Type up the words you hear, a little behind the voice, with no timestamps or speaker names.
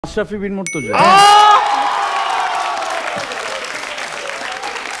আশরাফি বিন Murtaza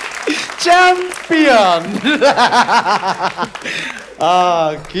champion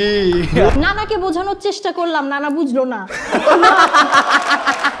কি নানাকে বোঝানোর চেষ্টা করলাম, নানা বুঝলো না।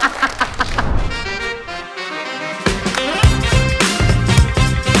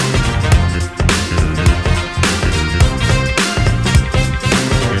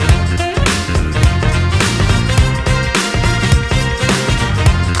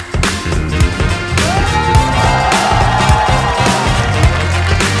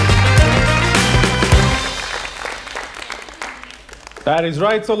 That is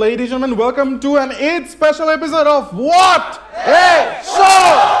right. So, ladies and gentlemen, welcome to an 8th special episode of What a Show!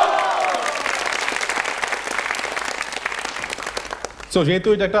 So, যেহেতু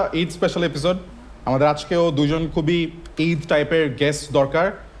এটা একটা 8th special episode, আমাদের আজকেও দুজন খুবই 8th টাইপের গেস্ট দরকার।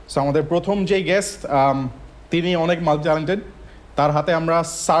 সো আমাদের প্রথম যে গেস্ট তিনি অনেক মাল্টি ট্যালেন্টেড। তার হাতে আমরা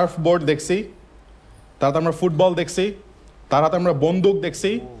সার্ফ বোর্ড দেখছি, তার হাতে আমরা ফুটবল দেখছি, তার হাতে আমরা বন্দুক দেখছি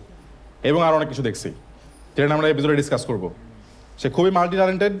এবং আরো অনেক কিছু দেখছি, যেটা আমরা এপিসোডে ডিসকাস করবো। সে খুবই মাল্টি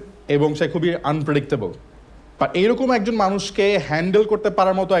ট্যালেন্টেড এবং সে খুবই আনপ্রেডিক্টেবল। বা এইরকম একজন মানুষকে হ্যান্ডেল করতে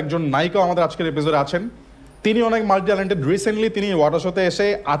পারার মতো একজন নায়িকাও আমাদের আজকের এপিসোডে আছেন। তিনি অনেক মাল্টি ট্যালেন্টেড। রিসেন্টলি তিনি ওয়াটার শোতে এসে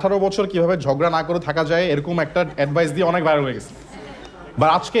 18 বছর কিভাবে ঝগড়া না করে থাকা যায় এরকম একটা অ্যাডভাইস দিয়ে অনেক ভাইরাল হয়ে গেছে। বা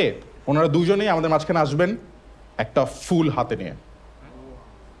আজকে ওনারা দুজনেই আমাদের মাঝখানে আসবেন একটা ফুল হাতে নিয়ে।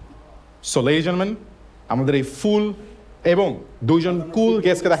 সো লেডিজ এন্ড জেন্টলম্যান, আমাদের এই ফুল এবং দুইজন কুল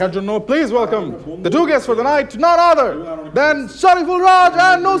গেস্টকে দেখার জন্য please welcome the two guests for the night, not other then Sariful Razz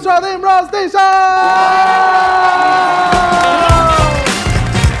and Nusrat, Imrose, Tisha!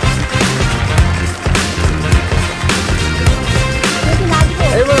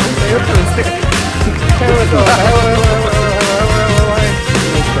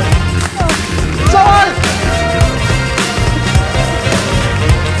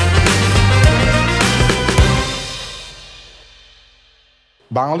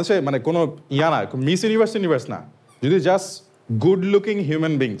 বাংলাদেশে মানে কোনো ইয়া না, মিস ইউনিভার্স না, যদি just good looking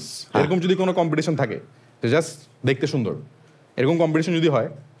human beings এরকম যদি কোনো কম্পিটিশন থাকে, জাস্ট দেখতে সুন্দর, এরকম কম্পিটিশন যদি হয়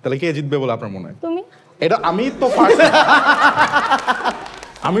তাহলে কে জিতবে বলে আপনার মনে হয়? তুমি? এটা আমি তো ফার্স্ট,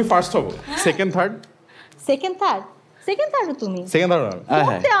 আমি ফার্স্ট হব, সেকেন্ড থার্ড তুমি সেকেন্ড থার্ড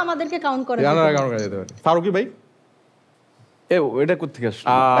আমাদেরকে কাউন্ট করে যেতে পারে। ফারুকি ভাই এটা কোত্থেকে আসলো?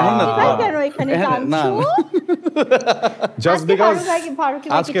 জাস্ট বিকজ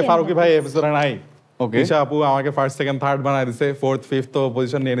আজকে ফারুকি ভাই এপিসোডে নাই, তিশা আপু আমাকে ফার্স্ট সেকেন্ড থার্ড বানায় দিছে, ফোর্থ ফিফথ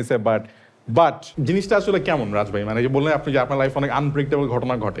পজিশন নিয়ে নিছে। বাট জিনিসটা আসলে কেমন রাজ ভাই, মানে যে বললেন আপনি যে আপনার লাইফে অনেক আনপ্রেডিক্টেবল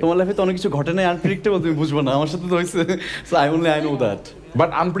ঘটনা ঘটে। তোমার লাইফে তো অনেক কিছু ঘটে নাই আনপ্রেডিক্টেবল, তুমি বুঝবো না, আমার সাথে তো হইছে। So I know that. But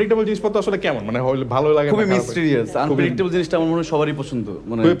unpredictable জিনিসপত্র আসলে কেমন, মানে ভালো লাগে? খুবই মিস্টেরিয়াস। আনপ্রেডিক্টেবল জিনিসটা আমার মনে হয় সবারই পছন্দ,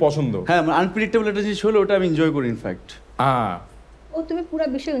 মানে খুবই পছন্দ। হ্যাঁ, আনপ্রেডিক্টেবল একটা জিনিস হলো ওটা আমি এনজয় করি ইনফ্যাক্ট। ও তুমি পুরো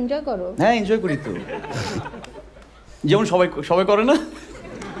বিষয় এনজয় করো? হ্যাঁ, এনজয় করি তো, যেমন সবাই করে না।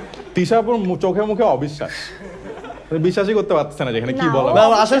 তিশা আপুর চোখে মুখে অবিশ্বাস, বিশ্বাসই করতে পারছে না যেখানে কি বলা।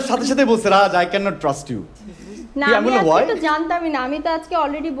 আসার সাথে সাথে বলছে রাজ I can not trust you. না আমি তো জানতামই না, আমি তো আজকে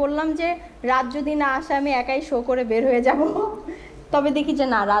অলরেডি বললাম যে রাজ যদি না আসে আমি একাই শো করে বের হয়ে যাব। তবে দেখি যে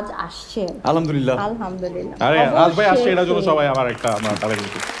না, রাজ আসছে, আলহামদুলিল্লাহ। আরে রাজ ভাই আসছে, এটার জন্য সবাই আবার একটা আমরা তালে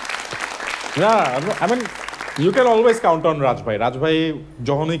দিচ্ছি। না I mean you can always count on রাজ ভাই। রাজ ভাই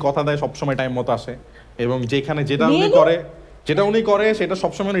যখনই কথা দেয় সবসময় টাইম মতো আসে এবং যেখানে যেটা উনি করে সেটা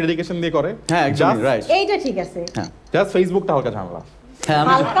সবসময় ডেডিকেশন দিয়ে করে। হ্যাঁ একদমই রাইট, এইটা ঠিক আছে। হ্যাঁ, জাস্ট ফেসবুকটা হালকা ঝামেলা। হ্যাঁ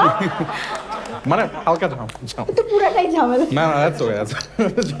হালকা মানে হালকা ঝামেলা, তো পুরোটাই ঝামেলা। না দ্যাটস ওকে,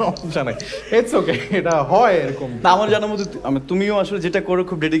 সমস্যা নাই, ইটস ওকে, এটা হয় এরকম। না আমার জানার মধ্যে তুমিও আসলে যেটা করো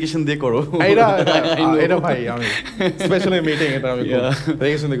খুব ডেডিকেশন দিয়ে করো। এটা ভাই আমি স্পেশালি মিটিং এটা আমি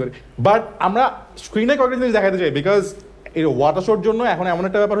ডেডিকেশন দিয়ে করি। বাট আমরা স্ক্রিনে কয়েকটা জিনিস দেখাতে চাই, বিকজ এই ওয়াটার শোর জন্য এখন এমন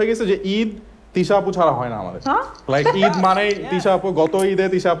একটা ব্যাপার হয়ে গেছে যে ঈদ তিশা আপু ছাড়া হয় না আমাদের। লাইক ঈদ মানে তিশা আপু, গত ঈদে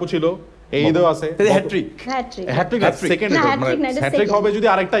তিশা আপু ছিল, এই ঈদও আছে। হ্যাট্রিক হবে যদি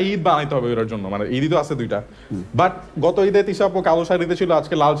আরেকটা ঈদ বানাইতে হবে ওর জন্য, মানে ঈদই তো আছে দুইটা। বাট গত ঈদে তিশা আপু কালো শাড়িতে ছিল,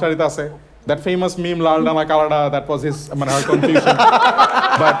 আজকে লাল শাড়িতে আছে। দ্যাট ফেমাস মিম লাল ডানা কালাডা, দ্যাট ওয়াজ হিজ মানে হার confusion.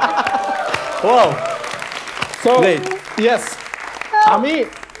 But wow, so yes, আমি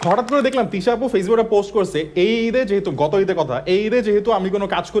হঠাৎ করে দেখলাম তিশা আপু ফেসবুকে পোস্ট করছে এই ঈদে, যেহেতু গত ঈদের কথা, এই ঈদে যেহেতু আমি কোনো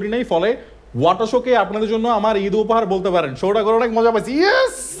কাজ করি নাই, ফলে ওয়াটার শোকে আপনাদের জন্য আমার ঈদ উপহার বলতে পারেন। শোটা করে অনেক মজা পাইছি।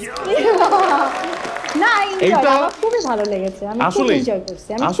 ইয়েস, না এটা খুবই ভালো লেগেছে, আমি খুব এনজয় করছি।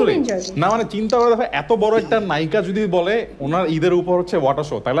 না মানে চিন্তা করে দেখো, এত বড় একটা নায়িকা যদি বলে ওনার ঈদের উপহার হচ্ছে ওয়াটার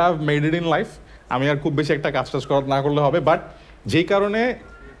শো, তাহলে I made it in life. আমি আর খুব বেশি একটা কাজ না করলে হবে। বাট যেই কারণে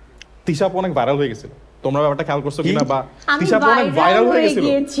তিশা আপু অনেক ভাইরাল হয়ে গেছিল, তোমরা ব্যাপারটা খেয়াল করছো কিনা বা আমি তিশা আপু অনেক ভাইরাল হয়ে গেছিল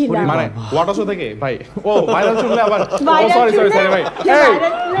গিয়েছিলাম। মানে ওয়াটার শো থেকে ভাই ও ভাইরাল শুনলে আবার Viral সরি শুনলে- ভাই viral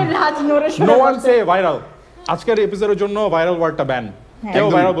শুনলে রাজ নড়ে সরে নো ওয়ান বসে। সে ভাইরাল আজকের এপিসোডের জন্য ভাইরাল ওয়ার্ডটা ব্যান কেউ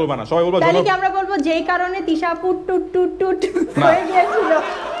একদমই। ভাইরাল বলবা না সবাই বলবা তাহলে জনক কি আমরা বলবো যেই কারণে তিশা আপু টুট টুট টুট হয়ে গিয়েছিল?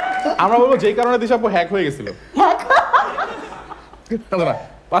 আমরা বলবো যেই কারণে তিশা আপু হ্যাক হয়ে গেছিল না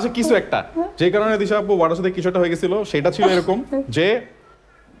পাশে কিছু একটা যেই কারণে তিশা আপু ওয়াটার সাথে কিছু একটা হয়ে গেছিল সেটা ছিল এরকম যে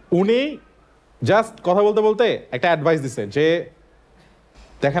উনি জাস্ট কথা বলতে বলতে একটা অ্যাডভাইস দিছে যে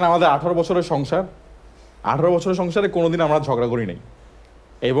দেখেন আমাদের 18 বছরের সংসার 18 বছরের সংসারে কোনোদিন আমরা ঝগড়া করি নাই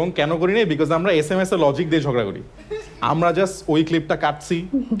এবং কেন করি নাই বিকজ আমরা এসএমএস এর লজিক দিয়ে ঝগড়া করি আমরা জাস্ট ওই ক্লিপটা কাটছি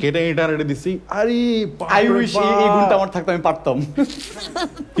কেটে ইন্টারনেটে দিছি আরে আই উইশ এই গুণটা আমার থাকতো আমি পারতাম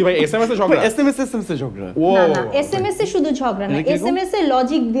কি ভাই এসএমএস এ ঝগড়া এসএমএস এ ঝগড়া ও না না এসএমএস এ শুধু ঝগড়া না এসএমএস এ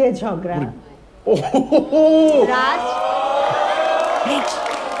লজিক দিয়ে ঝগড়া রাজ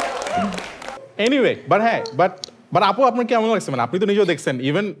এনিওয়ে বাট আপু আপনার কেমন লাগছে মানে আপনি তো নিজেও দেখছেন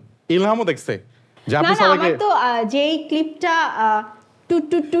ইভেন ইলহামও দেখছে যে না আপনি না সবাইকে আমার তো যেই ক্লিপটা টুট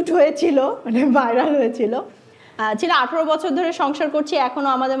টুট টুট হয়েছিল মানে ভাইরাল হয়েছিল ছিল 18 বছর ধরে সংসার করছি এখনো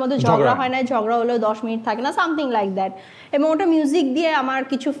আমাদের মধ্যে ঝগড়া হয় না ঝগড়া হলেও 10 মিনিট থাকে না সামথিং লাইক দ্যাট এবং ওটা মিউজিক দিয়ে আমার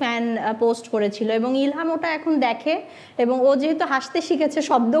কিছু ফ্যান পোস্ট করেছিল এবং ইলহাম ওটা এখন দেখে এবং ও যেহেতু হাসতে শিখেছে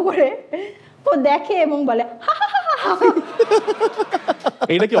শব্দ করে ও দেখে এবং বলে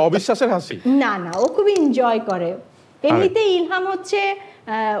এইটা কি অবিশ্বাসের হাসি না না ও খুব এনজয় করে এমনিতে ইলহাম হচ্ছে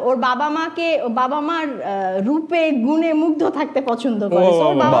ওর বাবা মার রূপে গুণে মুগ্ধ থাকতে পছন্দ করে ও,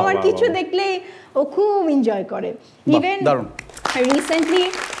 ওর বাবা মার বাহ, কিছু বাহ। দেখলেই ও খুব এনজয় করে ইভেন দারুণ। রিসেন্টলি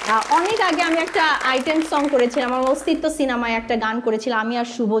অনেক আগে আমি একটা আইটেম সং করেছিলাম আমার অস্তিত্ব সিনেমায় একটা গান করেছিলাম আমি আর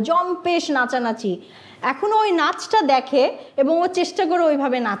শুভ জম্পেশ নাচানাচি এখনো ওই নাচটা দেখে এবং ও চেষ্টা করে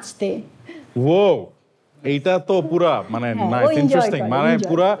ওইভাবে নাচতে ও এইটা তো পুরা মানে হ্যাঁ, ও নাইস enjoy ইন্টারেস্টিং করে, মানে enjoy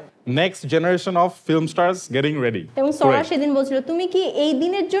পুরা next generation of film stars getting ready এবং সরা সেদিন বলছিল তুমি কি এই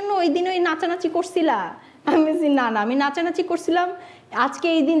দিনের জন্য ওই দিন ওই নাচানাচি করছিলা আমি বলছি না না আমি নাচানাচি করছিলাম আজকে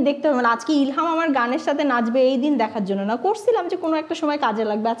এই দিন দেখতে হবে না আজকে ইলহাম আমার গানের সাথে নাচবে এই দিন দেখার জন্য না করছিলাম যে কোনো একটা সময় কাজে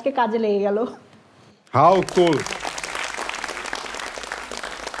লাগবে আজকে কাজে লেগে গেল হাউ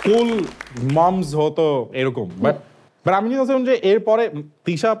কুল মমস হতো এরকম বাট আমি জানতাম যে এরপরে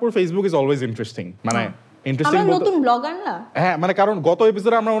তিশা আপুর ফেসবুক ইজ অলওয়েজ ইন্টারেস্টিং মানে ইন্টারেস্টিং আমরা নতুন ব্লগার না হ্যাঁ মানে কারণ গত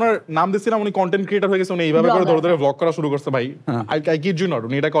এপিসোডে আমরা ওনার নাম দিছিলাম উনি কন্টেন্ট ক্রিয়েটর হয়ে গেছে উনি এইভাবে করে ধরে ধরে ব্লগ করা শুরু করছে ভাই আই কিড ইউ নট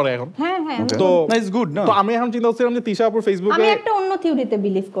উনি এটা করে এখন হ্যাঁ হ্যাঁ তো নাইস গুড না তো আমি এখন চিন্তা করছিলাম যে তিশা আপুর ফেসবুকে আমি একটা অন্য থিওরিতে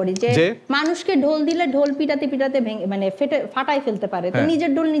বিলিভ করি যে যে? মানুষকে ঢোল দিলে ঢোল পিটাতে পিটাতে ভেঙে মানে ফাটাই ফেলতে পারে তো হ্যাঁ।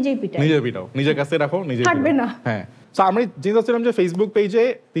 নিজের ঢোল নিজেই পিটায় নিজের পিটাও নিজের কাছে রাখো নিজের থাকবে পিটাও। না। হ্যাঁ তো আমি চিন্তা করছিলাম যে ফেসবুক পেজে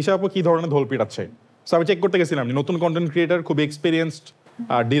তিশা আপু কি ধরনের ঢোল পিটাচ্ছে সো আমি চেক করতে গেছিলাম যে নতুন কন্টেন্ট ক্রিয়েটর খুব experienced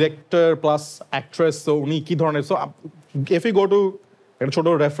director plus actress so উনি কি ধরনের so if you go to একটা ছোট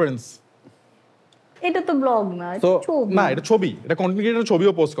রেফারেন্স এটা তো ব্লগ না তো এটা ছবি। না এটা ছবি এটা কন্টেন্ট ক্রিয়েটর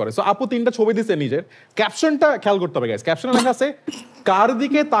ছবিও পোস্ট করে সো আপু 3টা ছবি দিছে নিজের ক্যাপশনটা খেয়াল করতে হবে গাইস ক্যাপশনে লেখা আছে কার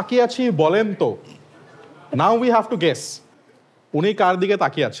দিকে তাকিয়ে আছি বলেন তো now we have to guess উনি কার দিকে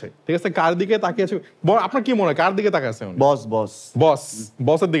তাকিয়ে আছে ঠিক আছে কার দিকে তাকিয়ে আছে আপনার কি মনে হয় কার দিকে তাকিয়ে আছে উনি বস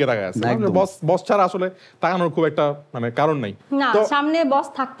বসের দিকে তাকায় আছে একদম। বস ছাড়া আসলে তাকানোর খুব একটা মানে কারণ নাই না তো সামনে বস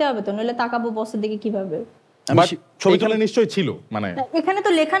থাকতে হবে তো নইলে তাকাবো বসের দিকে কিভাবে but ছবি এখানে নিশ্চয়ই ছিল মানে এখানে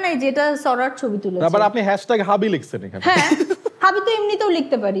তো লেখা নাই যে এটা সরার ছবি তুলেছে আবার আপনি হ্যাশট্যাগ হাবি লিখছেন এখানে হ্যাঁ আমি তো এমনিতেও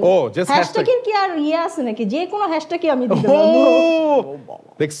লিখতে পারি ও, just হ্যাশট্যাগের কি আর ইয়ে আছে নাকি যে কোনো হ্যাশট্যাগই আমি দিতে ও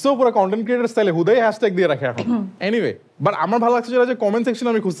পারবো দেখছো পুরো কন্টেন্ট ক্রিয়েটর স্টাইলে হুদাই হ্যাশট্যাগ দিয়ে রাখে এখন এনিওয়ে বাট আমার ভালো লাগছে যেটা যে কমেন্ট সেকশনে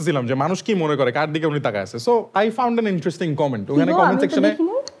আমি খুঁজতেছিলাম যে মানুষ কি মনে করে কার দিকে উনি তাকায় আছে so I found an interesting comment ওখানে গো, কমেন্ট আমি তো সেকশনে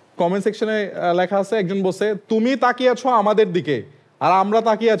দেখিনি। কমেন্ট সেকশনে লেখা আছে একজন বসে তুমি তাকিয়ে আছো আমাদের দিকে আর আমরা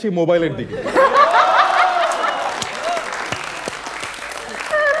তাকিয়ে আছি মোবাইলের দিকে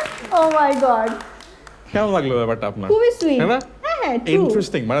ও মাই গড কেমন লাগলো ব্যাপারটা আপনার খুবই সুইট তাই না? হ্যাঁ true।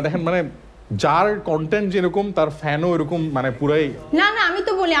 ইন্টারেস্টিং মানে দেখেন মানে যার কন্টেন্ট যেরকম তার ফ্যানও এরকম মানে পুরাই না না আমি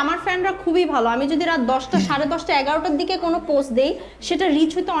তো বলি আমার ফ্যানরা খুবই ভালো আমি যদি রাত 10টা 10:30 11টার দিকে কোনো পোস্ট দেই সেটা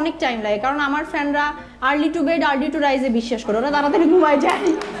রিচ হতে অনেক টাইম লাগে কারণ আমার ফ্যানরা early to bed early two রাইজে বিশ্বাস করে ওরা তাড়াতাড়ি ঘুমায় যায়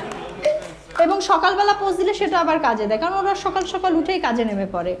এবং সকালবেলা পোস্ট দিলে সেটা আবার কাজে দেয় কারণ ওরা সকাল সকাল উঠেই কাজে নেমে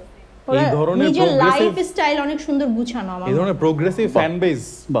পড়ে ওরা এই ধরনের নিজের progressive- লাইফ স্টাইল অনেক সুন্দর গুছানো আমার এই ধরনের প্রোগ্রেসিভ ফ্যান বেস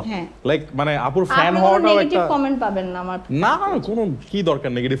বাহ হ্যাঁ লাইক মানে আপুর ফ্যান আপনি কোনো হওয়াটাও নেগেটিভ একটা কমেন্ট পাবেন না আমার না কোনো কি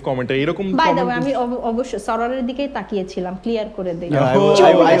দরকার নেগেটিভ কমেন্টে এরকম বাই দ্য comment- আমি অবশ্যই সরারের দিকেই তাকিয়েছিলাম ক্লিয়ার করে দেই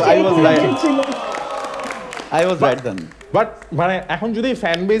I was right then. But মানে এখন যদি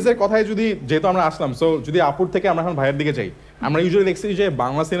ফ্যান বেজের কথায় যদি যেহেতু আমরা আসলাম সো যদি আপুর থেকে আমরা এখন ভাইয়ের দিকে যাই আমরা ইউজুয়ালি দেখছি যে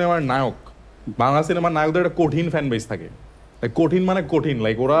বাংলা সিনেমার নায়কদের একটা কঠিন ফ্যান বেজ থাকে কঠিন মানে কঠিন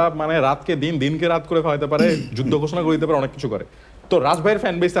লাইক ওরা মানে রাতকে দিন দিনকে রাত করে খাওয়াতে পারে যুদ্ধ ঘোষণা করে দিতে পারে অনেক কিছু করে তো রাজ ভাইয়ের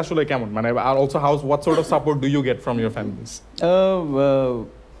ফ্যান বেস আসলে কেমন, মানে are also what sort of support do you get from your fan base?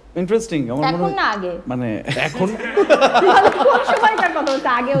 Interesting আমার মনে হয়, এখন না আগে মানে এখন কোন সময়কার কথা বলতে,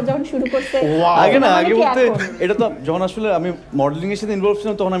 আগেও যখন শুরু করতে? আগে না, আগে কি বলতে এখন? এটা তো যখন আসলে আমি মডেলিং এর সাথে ইনভলভ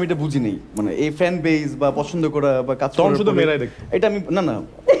ছিলাম তখন আমি এটা বুঝি নেই, মানে এই ফ্যান বেস বা পছন্দ করা বা কাজ তখন করার শুধু পরে- মেয়েরাই দেখতো। এটা আমি না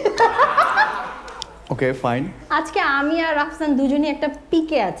ওকে ফাইন। আজকে আমি আর রাফসান দুজনই একটা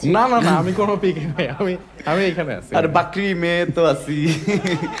পিকে আছি। না না না, আমি কোনো পিকে নাই, আমি এখানে আছি। আর বাকরি মেয়ে তো আছি।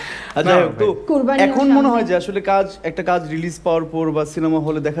 আচ্ছা, না, তো কুরবানিও এখন সামনে। মনে হয় যে আসলে একটা কাজ রিলিজ পাওয়ার পর বা সিনেমা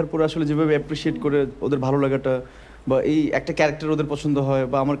হলে দেখার পর আসলে যেভাবে অ্যাপ্রিশিয়েট করে ওদের ভালো লাগাটা বা এই একটা ক্যারেক্টার ওদের পছন্দ হয়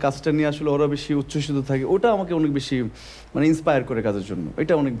বা আমার কাজটা নিয়ে আসলে ওরা বেশি উচ্ছ্বসিত থাকে, ওটা আমাকে অনেক বেশি মানে ইন্সপায়ার করে কাজের জন্য।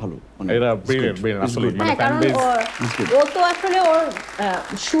 এটা অনেক ভালো, এটা brilliant, brilliant, আসলে মানে হ্যাঁ, fan কারণ base ও তো আসলে ওর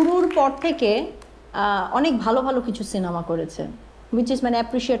শুরুর পর থেকে অনেক ভালো ভালো কিছু সিনেমা করেছে, which is মানে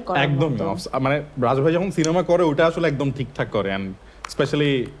অ্যাপ্রিশিয়েট করার একদম মতো। মানে রাজ ভাই যখন সিনেমা করে ওটা আসলে একদম ঠিকঠাক করে, এন্ড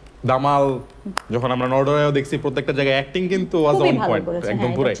স্পেশালি দামাল যখন আমরা নর্ডরায়ও দেখছি প্রত্যেকটা জায়গায় অ্যাক্টিং কিন্তু ওয়াজ খুবই অন ভালো পয়েন্ট করেছে, একদম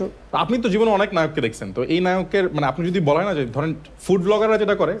হ্যাঁ, পুরো। এটা true। আপনি তো জীবনে অনেক নায়ককে দেখছেন, তো এই নায়কের মানে আপনি যদি বলেন না যে ধরেন ফুড ব্লগাররা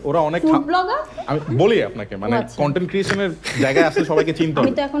যেটা করে ওরা অনেক ফুড ব্লগার আমি বলি আপনাকে মানে আচ্ছা। কন্টেন্ট ক্রিয়েশনের জায়গায় আসলে সবাইকে চিনতে আমি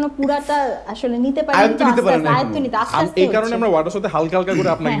হবে। তো এখনো পুরাটা আসলে নিতে পারি, আয়ত্ত নিতে পারেন না আয়ত্ত এখনো। নিতে আস্তে আস্তে এই কারণে আমরা ওয়ার্ডের সাথে হালকা হালকা করে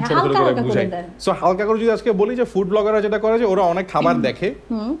আপনাকে হ্যাঁ, ছোট ছোট হালকা করে হালকা করে বুঝাই। দেন। সো হালকা করে যদি আজকে বলি যে ফুড ব্লগাররা যেটা করে যে ওরা অনেক খাবার দেখে,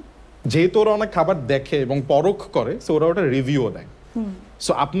 যেহেতু ওরা অনেক খাবার দেখে এবং পরখ করে, সো ওরা ওটা রিভিউও দেয়।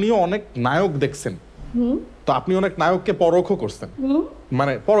 সো আপনিও অনেক নায়ক দেখছেন, তো আপনি অনেক নায়ককে পরখও করছেন,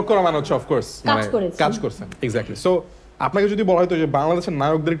 মানে পরখ করা মানে হচ্ছে অফকোর্স মানে করেছেন। কাজ করছেন, এক্স্যাক্টলি। সো আপনাকে যদি বলা হতো যে বাংলাদেশের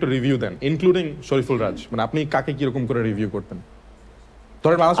নায়কদের একটু রিভিউ দেন, ইনক্লুডিং শরীফুল রাজ, মানে আপনি কাকে কিরকম করে রিভিউ করতেন?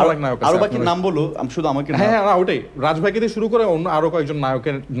 ধরেন বাংলাদেশের অনেক নায়ক আছে, আরো বাকি আপনার- নাম বলো, আমি শুধু আমাকে না। হ্যাঁ হ্যাঁ, ওটাই রাজ ভাইকে দিয়ে শুরু করে অন্য আরো কয়েকজন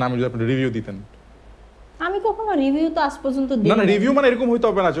নায়কের নামে যদি আপনি রিভিউ দিতেন। আমি কখনো রিভিউ তো আজ পর্যন্ত না দিই না, রিভিউ মানে এরকম হইতে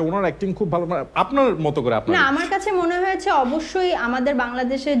হবে না যে ওনার অ্যাক্টিং খুব ভালো, মানে আপনার মতো করে আপনার। না, আমার কাছে মনে হয়েছে অবশ্যই আমাদের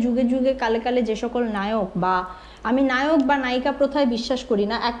বাংলাদেশে যুগে যুগে কালে কালে যে সকল নায়ক, বা আমি নায়ক বা নায়িকা প্রথায় বিশ্বাস করি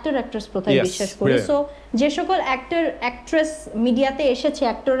না, অ্যাক্টর অ্যাক্ট্রেস প্রথায় Yes, বিশ্বাস করি। yeah. সো যে সকল অ্যাক্টর অ্যাক্ট্রেস মিডিয়াতে এসেছে,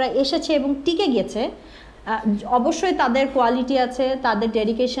 অ্যাক্টররা এসেছে এবং টিকে গেছে, অবশ্যই তাদের কোয়ালিটি আছে, তাদের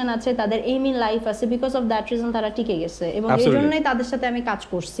ডেডিকেশন আছে, তাদের এইম ইন লাইফ আছে, বিকজ অফ দ্যাট রিজন তারা টিকে গেছে এবং এই Absolutely. জন্যই তাদের সাথে আমি কাজ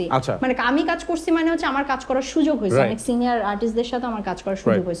করছি। আচ্ছা। মানে আমি কাজ করছি মানে হচ্ছে আমার কাজ করার সুযোগ হয়েছে, Right. অনেক সিনিয়র আর্টিস্টদের সাথে আমার কাজ করার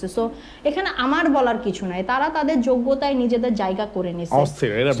সুযোগ Right. হয়েছে। সো এখানে আমার বলার কিছু নাই, তারা তাদের যোগ্যতায় নিজেদের জায়গা করে নিছে।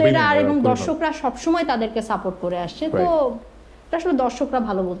 অস্থির, এটা So এটা brilliant, আর এবং খুবই ভালো। দর্শকরা সবসময় তাদেরকে সাপোর্ট করে আসছে। তো এটা আসলে দর্শকরা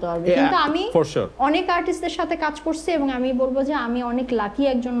ভালো বলতে পারবে, Yeah, কিন্তু আমি for sure. অনেক আর্টিস্টদের সাথে কাজ করছি এবং আমি বলবো যে আমি অনেক লাকি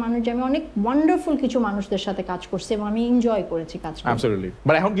একজন মানুষ, যে আমি অনেক ওয়ান্ডারফুল কিছু মানুষদের সাথে কাজ করছি এবং আমি এনজয় করেছি কাজ করে। অ্যাবসলিউটলি।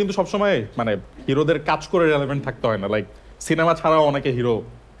 বাট এখন কিন্তু সবসময় মানে হিরোদের কাজ করে রেলেভেন্ট থাকতে হয় না, লাইক সিনেমা ছাড়াও অনেকে হিরো।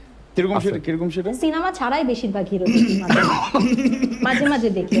 কিরকম সেটা সিনেমা ছাড়াই বেশিরভাগ হিরো দেখি, মাঝে মাঝে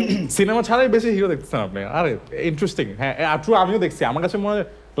দেখি। সিনেমা ছাড়াই বেশি হিরো দেখতেছেন আপনি? আরে ইন্টারেস্টিং। হ্যাঁ ট্রু, আমিও দেখছি। আমার কাছে মনে হয়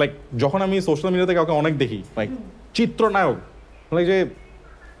লাইক যখন আমি সোশ্যাল মিডিয়াতে কাউকে অনেক দেখি, লাইক চিত্রনায়ক, লাইক যে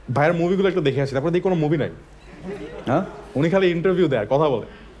ভাইয়ের মুভিগুলো একটু দেখে আসি, তারপরে দেখি কোনো মুভি নাই, হ্যাঁ উনি খালি ইন্টারভিউ দেয়, কথা বলে।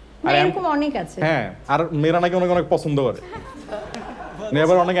 আর এরকম অনেক আছে। হ্যাঁ, আর মেয়েরা নাকি অনেক অনেক পছন্দ করে,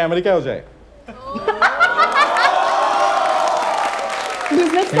 এবার অনেকে আমেরিকায়ও যায়।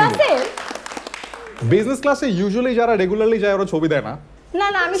 বিজনেস ক্লাসে বিজনেস ক্লাসে ইউজুয়ালি যারা রেগুলারলি যায় ওরা ছবি দেয় না। না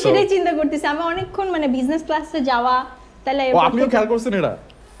না, আমি সেটাই চিন্তা করতেছি, আমি অনেকক্ষণ মানে বিজনেস ক্লাসে যাওয়া, তাহলে ও আপনিও খেয়াল করছেন এটা?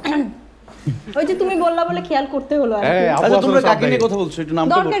 ওই যে তুমি বললা বলে খেয়াল করতে হলো আর কি। হ্যাঁ, আপু আচ্ছা আসলে তোমরা সব কাকে নিয়ে দেখে। কথা বলছো একটু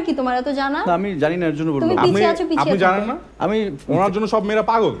নামটা বলো। দরকার কি তোমার এত জানা? না, আমি জানি না, এর জন্য বলবো। তুমি আপনি পিছিয়ে আছো, পিছিয়ে আপনি থাকো। জানেন না আমি ওনার জন্য সব মেয়েরা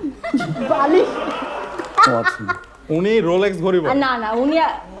পাগল। বালি। ও আচ্ছা। উনি রোলেক্স ঘড়ি পরে। না না, উনি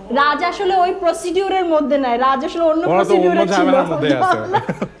রাজ আসলে ওই প্রসিডিউরের মধ্যে নাই, রাজ আসলে অন্য ওরা তো প্রসিডিউরে অন্য ছিল। ঝামেলার মধ্যে আছে।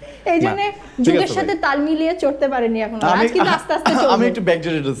 এই জন্য না, ঠিক যুগের আছে সাথে তাল মিলিয়ে চড়তে পারেনি এখন। আমি রাজ কিন্তু আস্তে আস্তে চলবে। আমি একটু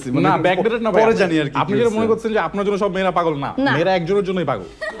ব্যাকডেটেড আছি, মানে না ব্যাকডেটেড না ভাই, পরে জানি আর কি। আপনি যেটা মনে করছেন যে আপনার জন্য সব মেয়েরা পাগল, না না। মেয়েরা একজনের জন্যই পাগল।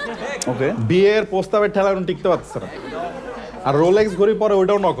 ওকে, বিয়ের প্রস্তাবের ঠেলায় উনি টিকতে পারতেছে না, আর রোলেক্স ঘড়ি পরে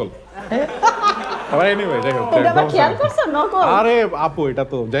ওটাও নকল। আবার এনিওয়ে যাই হোক, এটা আবার খেয়াল করছো নকল? আরে আপু এটা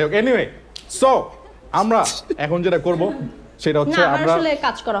তো যাই হোক। এনিওয়ে সো আমরা এখন যেটা করব সেটা না, হচ্ছে আমার আমরা আসলে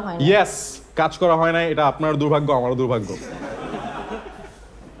কাজ করা হয় না। ইয়েস, কাজ করা হয় না, এটা আপনার দুর্ভাগ্য, আমারও দুর্ভাগ্য।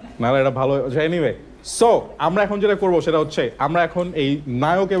 না এটা ভালো। এনিওয়ে সো আমরা এখন যেটা করব সেটা হচ্ছে আমরা এখন এই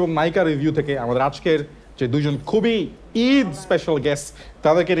নায়ক এবং নায়িকা রিভিউ থেকে আমাদের আজকের যে দুইজন খুবই ঈদ স্পেশাল গেস্ট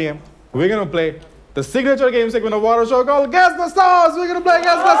তাদেরকে নিয়ে we're going to play the signature game segment of Water Show called Guess the Stars. We're going to play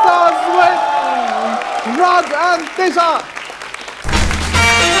Guess the Stars with Razz and Tisha.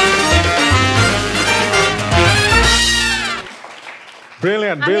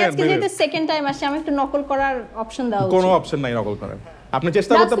 Brilliant, আমি brilliant, আজকে যেহেতু brilliant. সেকেন্ড টাইম আসছি, আমি একটু নকল করার option দাও। কোনো অপশন নাই নকল করার, আপনি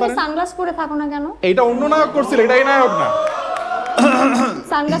চেষ্টা রাজ, করতে তুমি পারেন। সানগ্লাস পরে থাকো না কেন? এইটা অন্য নায়ক করছিল, এটাই নায়ক না।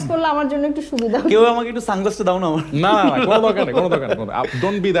 সানগ্লাস পরলে আমার জন্য একটু সুবিধা হবে। কেউ আমাকে একটু সানগ্লাসটা দাও না আমার। না না কোনো দরকার নেই, কোনো দরকার নেই।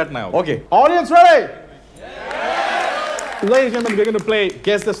 Don't be that now. Okay. Audience ready? Ladies and gentlemen, we're going to play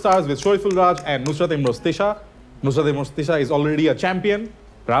Guess the Stars with Sariful Razz and Nusrat Imrose Tisha. Nusrat Imrose Tisha is already a champion.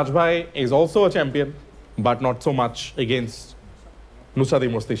 Raj bhai is also a champion, but not so much against Nusrat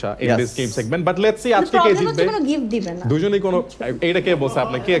Imrose Tisha in this game segment. But let's see আজকে কে জিতবে। কোনো gift দিবেন না। দুজনেই কোনো এইটা কে বলছে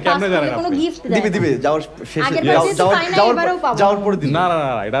আপনি কে কেমনে জানেন কোনো আপনি? গিফট দেন। দিবে যাওয়ার শেষে যাওয়ার পরে দিন। না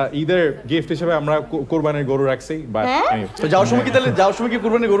এটা ঈদের গিফট হিসেবে আমরা কুরবানির গরু রাখছি, বাট তো যাওয়ার সময় কি তাহলে যাওয়ার সময় কি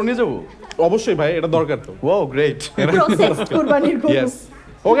কুরবানির গরু নিয়ে যাব? অবশ্যই ভাই, এটা দরকার তো। Wow great. প্রসেস কুরবানির গরু। Yes.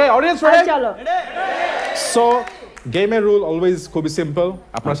 Okay, audience ready? চলো। So, গেমের রুল অলওয়েজ খুবই সিম্পল।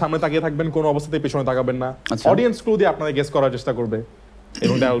 আপনার সামনে তাকিয়ে থাকবেন, কোনো অবস্থাতেই পিছনে তাকাবেন না। অডিয়েন্স ক্লু দিয়ে আপনাদের গেস করার চেষ্টা করবে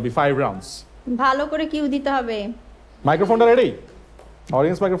এবং there will be 5 rounds. ভালো করে কিউ দিতে হবে। মাইক্রোফোনটা ready?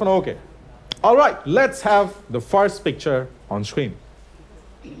 Audience microphone okay? All right, let's have the first picture on screen.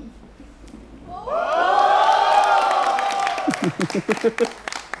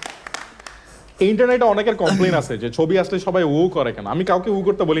 ইন্টারনেটে অনেকের কমপ্লেইন আছে যে ছবি আসলে সবাই উ করে কেন। আমি কাউকে উ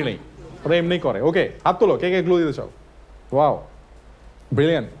করতে বলি নাই, ওরা এমনি করে। ওকে, হাত তোলো, কে কে ক্লু দিতে চাও? Wow,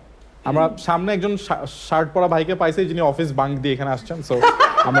 brilliant. আমরা সামনে একজন শার্ট পরা ভাইকে পাইছি যিনি অফিস বাঙ্ক দিয়ে এখানে আসছেন, সো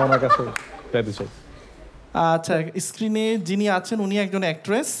আমরা ওনার কাছে যেতে চাই। আচ্ছা, স্ক্রিনে যিনি আছেন উনি একজন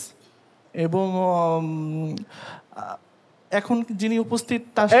অ্যাক্ট্রেস এবং এখন যিনি উপস্থিত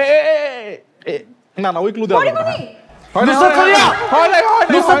তার না ওই ক্লু দেওয়া যাবে না।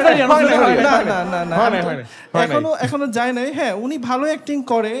 এখনো যায় নাই। হ্যাঁ, উনি ভালো অ্যাক্টিং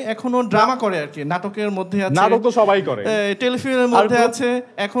করে, এখনো ড্রামা করে আর কি, নাটকের মধ্যে আছে, নাটক তো সবাই করে, টেলিফিল্মের মধ্যে আছে,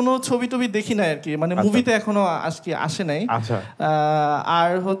 এখনো ছবি টবি দেখি নাই আর কি, মানে মুভিতে এখনো আসে নাই। আচ্ছা,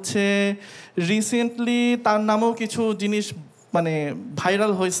 আর হচ্ছে রিসেন্টলি তার নামেও কিছু জিনিস মানে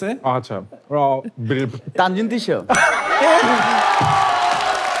ভাইরাল হয়েছে। আচ্ছা, তানজিন তিশা।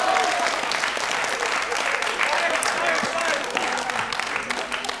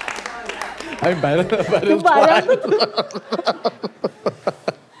 আমি ভাইরাল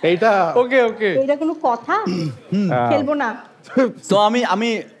এইটা ওকে ওকে, এটা কোনো কথা? খেলবো না। তো আমি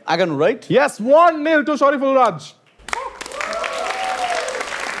আগানো, right? Yes, 1-0 to Sariful Razz.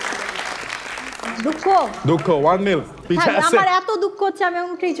 দুঃখ 1-0 পিছে আছে। আমার এত দুঃখ হচ্ছে, আমি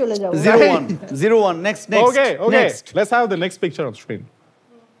উঠেই চলে যাব। 0-1 next Okay, let's have the next picture on screen.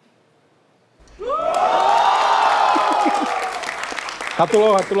 হাত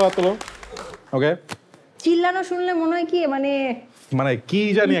তোলো। ওকে, চিল্লানো শুনলে মনে হয় কি মানে কি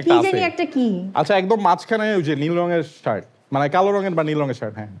জানি একটা আছে, একটা কি। আচ্ছা, একদম মাঝখানে ওই যে নীল রঙের শার্ট, মানে কালো রঙের বা নীল রঙের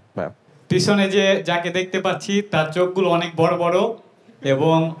শার্ট। হ্যাঁ, পিছনে যে যাকে দেখতে পাচ্ছি তার চোখগুলো অনেক বড় বড়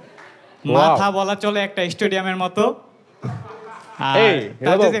এবং মাথা বলা চলে একটা স্টেডিয়ামের মতো। এই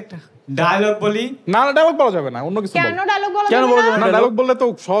একটা ডায়লগ বলি না, ডায়লগ বলা যাবে না, অন্য কিছু বল। কেন ডায়লগ বলা কেন বলা যাবে যাবে না? না? ডায়লগ বললে তো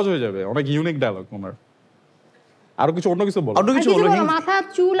সহজ হয়ে যাবে, অনেক ইউনিক ডায়লগ ওনার। আরো কিছু অন্য কিছু বল, অন্য কিছু বলো। মাথা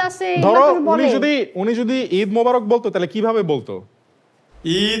চুল আছে, ধরো উনি যদি ঈদ মোবারক বলতো তাহলে কিভাবে বলতো?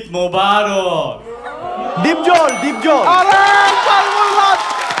 ঈদ মোবারক। ডিপ জল। আরে পারবো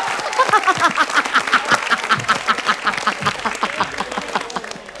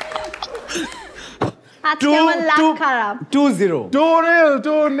আজকে আমার লাক খারাপ। 2-0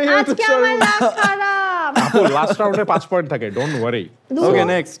 আজকে আমার লাক খারাপ। আপু লাস্ট রাউন্ডে 5 পয়েন্ট থাকে, ডোন্ট ওয়ারি। Okay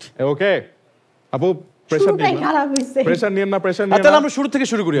next. ওকে আপু, প্রেসার শুরুটাই নিন খারাপ হইছে। প্রেসার নিন না। তাহলে আমরা শুরু থেকে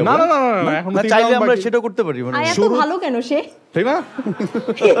শুরু করি। না, এখন চাইলে আমরা সেটা করতে পারি। এত ভালো কেন সে? ঠিক না?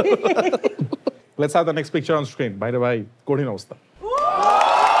 Let's have the next picture on screen. ভাই কঠিন অবস্থা।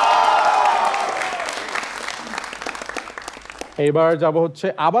 এইবার যাব হচ্ছে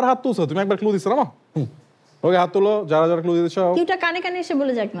আবার হাত তুলছো তুমি, একবার ক্লু দিছো না? ওকে, হাত তুলো যারা ক্লু দিতে চাও। কিউটা কানে এসে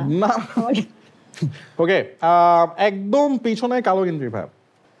বলে যাক না। না, ওকে, একদম পিছনে কালো গেঞ্জি ভাই।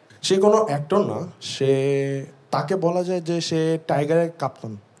 সে কোনো অ্যাক্টর না, সে তাকে বলা যায় যে সে টাইগারের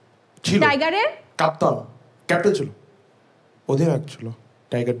কাপ্তান ছিল। টাইগারের কাপ্তান, ক্যাপ্টেন ছিল, অধিনায়ক ছিল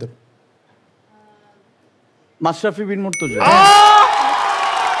টাইগারদের। মাশরাফি বিন মুর্তজা।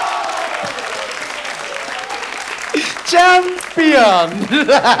 চ্যাম্পিয়ন।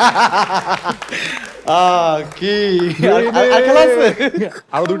 কি আর খেলা আছে?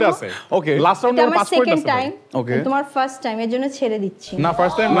 আরো দুটো আছে। ওকে, লাস্ট রাউন্ডে 5 পয়েন্ট সেকেন্ড আছে। টাইম। ওকে, তোমার ফার্স্ট টাইম, এর জন্য ছেড়ে দিচ্ছি। না,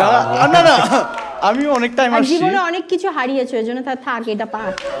 ফার্স্ট টাইম না, আমি অনেক টাইম আসছি। জীবনে অনেক কিছু হারিয়েছো, এর জন্য থাক, এটা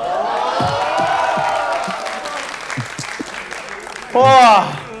পার।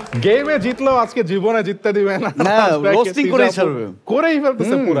 গেমে জিতলো, আজকে জীবনে জিততে দিবে না। না, রোস্টিং করেই ছাড়বে। করেই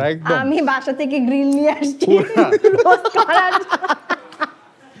ফেলতেছে পুরো একদম। আমি বাসা থেকে গ্রিল নিয়ে আসছি।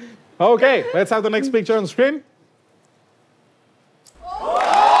 Okay, let's have the next picture on screen.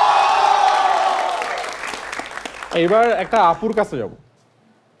 এবার একটা আপুর কাছে যাব।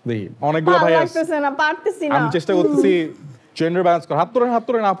 দেখি অনেকগুলো ভাই আছে, না পারতেছি না। আমি চেষ্টা করতেছি জেন্ডার ব্যালেন্স করা। হাত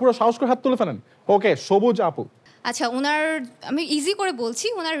তোলেন, আপুরা সাহস করে হাত তুলে ফেলেন। ওকে, সবুজ আপু। আচ্ছা, ওনার আমি ইজি করে বলছি,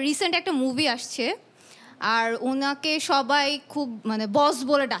 ওনার রিসেন্ট একটা মুভি আসছে আর ওনাকে সবাই খুব মানে বস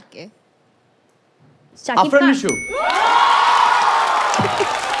বলে ডাকে। আফরান নিশো।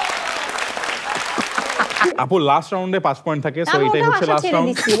 আপু লাস্ট রাউন্ডে 5 পয়েন্ট থাকে, সো এটাই হচ্ছে লাস্ট রাউন্ড।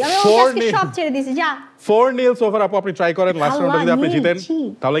 আমি সব ছেড়ে দিছি, যা 4-0 সো ফার। আপু আপনি ট্রাই করেন, লাস্ট রাউন্ডে যদি আপনি জিতেন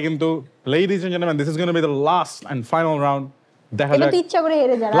তাহলে কিন্তু ladies and gentleman, this is gonna be the last and final round. দেখা যাক, ইচ্ছা করে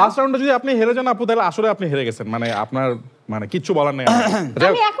হেরে যান। লাস্ট রাউন্ডে যদি আপনি হেরে যান আপু, তাহলে আসলে আপনি হেরে গেছেন, মানে আপনার মানে কিচ্ছু বলার নেই।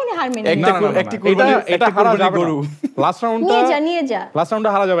 আমি এখনই হার মেনে এটা হারা যাবে না। লাস্ট রাউন্ডটা নিয়ে যা লাস্ট রাউন্ডে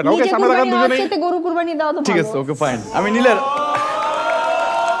হারা যাবে না। ওকে, সামনে দেখেন দুজনেই। গরু কুরবানি দাও তো। ঠিক আছে, ওকে ফাইন। আমি নীলের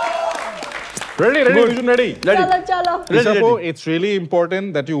ready দুজন ready চলো Tisha, it's really important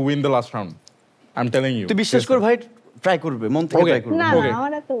that you win the last round. I'm telling you. তুই বিশ্বাস কর ভাই, ট্রাই করবে, মন থেকে ট্রাই করবে। না Okay.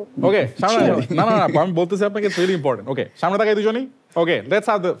 আমার তো ওকে, সামনে না আমি বলতেছি আপনাকে, it's really important. ওকে, সামনে তাকাই দুজনেই। ওকে, let's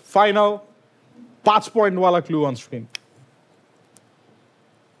have the final 5 point wala clue on screen.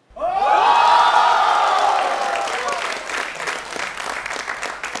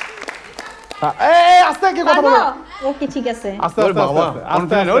 এই আস্তে কি কথা বলো? ওকে ঠিক আছে। আস্তে ওরে বাবা,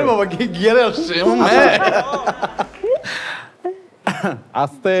 ওরে বাবা কি গিয়ারে আসছে।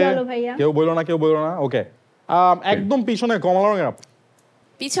 আস্তে, চলো ভাইয়া। কেউ বলো না। ওকে, একদম পিছনে কমলা রঙের আপু।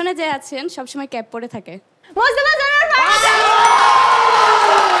 পিছনে যে আছেন সবসময় ক্যাপ পরে থাকে। মোস্তফা জানার ভাই।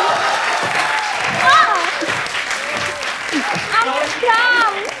 আমার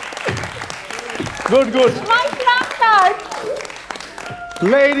প্রাণ, গুড মাই প্রাণ।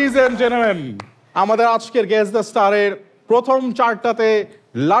 Ladies and gentlemen, আমাদের আজকের গেস দ্য স্টারের প্রথম চারটাতে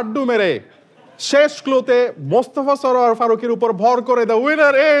লাড্ডু মেরে শেষ ক্লুতে মোস্তফা সরোয়ার ফারুকের উপর ভর করে the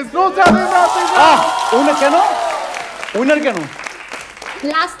winner is Nusrat. Winner কেন?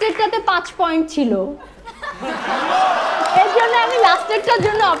 লাস্টেরটাতে 5 পয়েন্ট ছিল, এর জন্য আমি লাস্টেরটার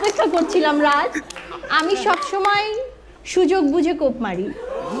জন্য অপেক্ষা করছিলাম। রাজ, আমি সবসময় সুযোগ বুঝে কোপ মারি।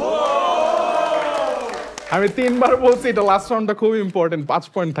 আমি 3 বার বলছি এটা লাস্ট রাউন্ডটা খুব ইম্পর্টেন্ট, 5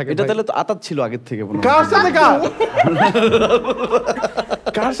 পয়েন্ট থাকে। এটা তাহলে তো আতাত ছিল আগের থেকে মনে হয়।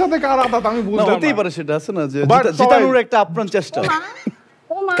 কার সাথে কার আতাত আমি বুঝলাম না। হতেই পারে, সেটা আছে না যে But জিতানোর একটা আপ্রাণ চেষ্টা,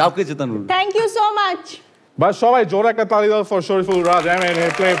 ও মা, কাউকে জেতানোর। Thank you so much. বাস সবাই জোরে একটা তালি দাও for Shariful Raj. I mean, he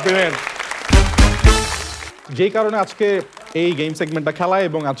played brilliant. যেই কারণে আজকে এই গেম সেগমেন্টটা খেলা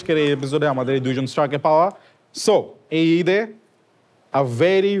এবং আজকের এই এপিসোডে আমাদের এই দুইজন স্টারকে পাওয়া। সো এই ঈদে a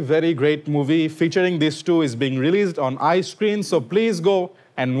very, very great movie featuring these two is being released on iScreen. So please go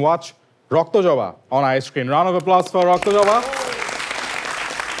and watch Roktojoba on iScreen. Round of applause for Roktojoba.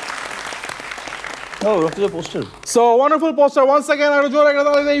 Oh, Roktojoba poster. So wonderful poster once again. I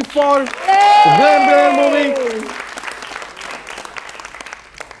for brilliant movie.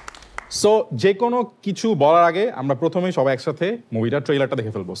 So যে কোনো কিছু বলার আগে আমরা প্রথমেই সবাই একসাথে মুভিটা ট্রেইলারটা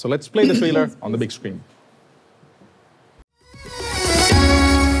দেখে ফেলবো। So let's play the trailer on the big screen.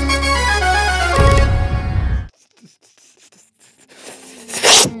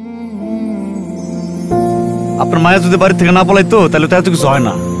 আপনার মায়া যদি বাড়ি থেকে না পলাইতো তাহলে তো এত কিছু হয়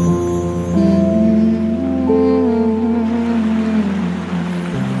না।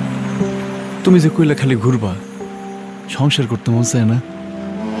 তুমি যে কইলা খালি ঘুরবা, সংসার করতে মন চায় না?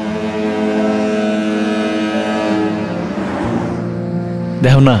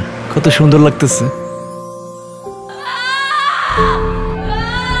 দেখো না কত সুন্দর লাগতেছে।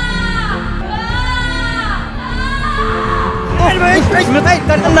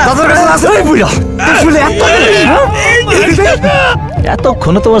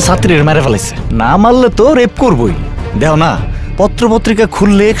 এতক্ষণে তোমার ছাত্রীর মেরে ফেলাইছে, না মারলে তো রেপ করবই। দেখো না পত্র পত্রিকা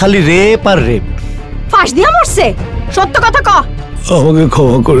খুললে খালি রেপ আর রেপ। ফাঁস দিয়া মরছে, সত্য কথা ক। আমাকে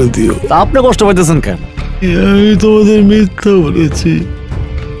ক্ষমা করে দিও। তা আপনি কষ্ট পাইতেছেন কেন? আমি তোমাদের মিথ্যা বলেছি।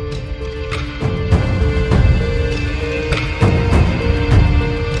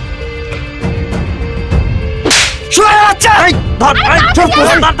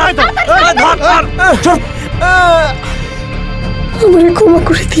 আমারে ক্ষমা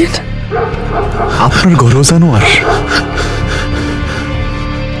করে দিয়ে আপনার ঘরও জানোয়ার।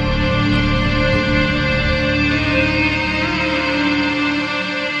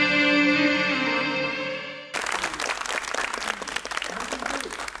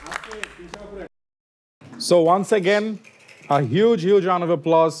 So once again, a huge round of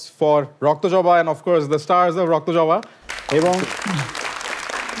applause for Roktojoba and of course the stars of Roktojoba. এবং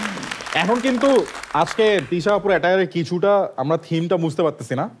এখন কিন্তু আজকে তিশা আপুর অ্যাটায়ারের কিছুটা আমরা থিমটা বুঝতে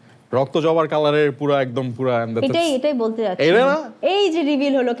পারতেছি না, রক্তজবার কালারের পুরো একদম পুরো এটাই বলতে যাচ্ছি এটা না এই যে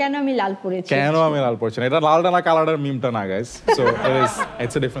রিভিল হলো কেন আমি লাল পরেছি কেন আমি লাল পড়ছি না এটা লালটা না কালারটার মিমটা না guys so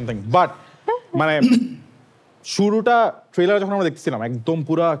it's a different thing but মানে শুরুটা ট্রেলার যখন আমরা দেখছিলাম একদম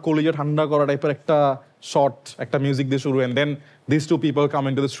পুরা কলিজা ঠান্ডা করা টাইপের একটা শর্ট একটা মিউজিক দিয়ে শুরু and then this two people come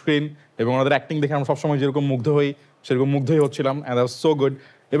into the screen এবং ওনাদের অ্যাক্টিং দেখে আমরা সবসময় যেরকম মুগ্ধ হই সেরকম মুগ্ধই হচ্ছিলাম and that was so good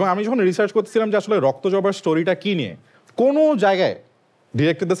এবং আমি যখন রিসার্চ করতেছিলাম যে আসলে রক্তজবার স্টোরিটা কি নিয়ে কোনো জায়গায়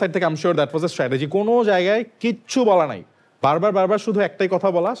ডিরেক্টরদের সাইড থেকে I am sure that was A strategy কোনো জায়গায় কিচ্ছু বলা নাই বারবার শুধু একটাই কথা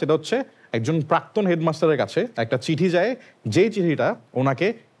বলা সেটা হচ্ছে একজন প্রাক্তন হেডমাস্টারের কাছে একটা চিঠি যায় যেই চিঠিটা ওনাকে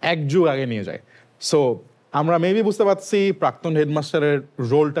এক যুগ আগে নিয়ে যায় সো আমরা মেবি বুঝতে পারছি প্রাক্তন হেডমাস্টারের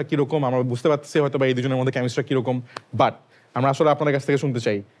রোলটা কিরকম আমরা বুঝতে পারছি হয়তো বা এই দুজনের মধ্যে কেমিস্ট্রি কিরকম বাট আমরা আসলে আপনাদের কাছ থেকে শুনতে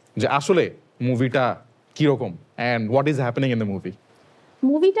চাই যে আসলে মুভিটা কিরকম and what is happening in the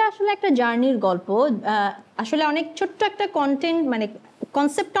মুভিটা আসলে একটা জার্নির গল্প আসলে অনেক ছোট্ট একটা কন্টেন্ট মানে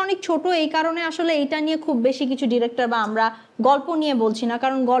কনসেপ্টটা অনেক ছোট এই কারণে আসলে এটা নিয়ে খুব বেশি কিছু ডিরেক্টর বা আমরা গল্প নিয়ে বলছি না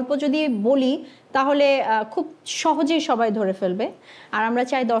কারণ গল্প যদি বলি তাহলে খুব সহজেই সবাই ধরে ফেলবে আর আমরা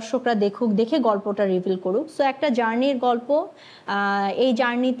চাই দর্শকরা দেখে গল্পটা রিভিল করুক সো একটা জার্নির গল্প এই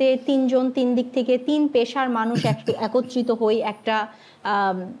জার্নিতে তিন দিক থেকে 3 পেশার মানুষ একত্রিত হই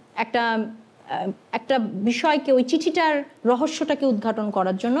একটা বিষয়কে ওই চিঠিটার রহস্যটাকে উদ্ঘাটন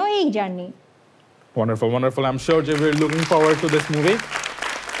করার জন্য এই journey Wonderful. I'm sure we're looking forward to this movie.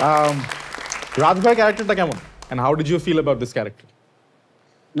 Raj bhai characterটা কেমন? And how did you feel about this character?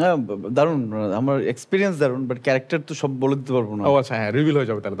 হ্যাঁ দারুণ আমার এক্সপিরিয়েন্স দারুণ বাট ক্যারেক্টার তো সব বলে দিতে পারবো না ও আচ্ছা হ্যাঁ রিভিল হয়ে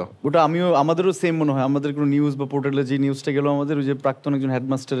যাবে তাহলে তো ওটা আমাদেরও সেম মনে হয় আমাদের কোনো নিউজ বা পোর্টালে যে নিউজটা গেল আমাদের ওই যে প্রাক্তন একজন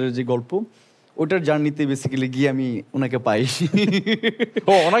হেডমাস্টারের যে গল্প ওটার জার্নিতে বেসিক্যালি গিয়ে আমি ওনাকে পাই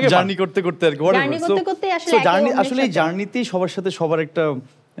ও ওনাকে জার্নি করতে আর কি আসলে এই জার্নিতেই সবার সাথে সবার একটা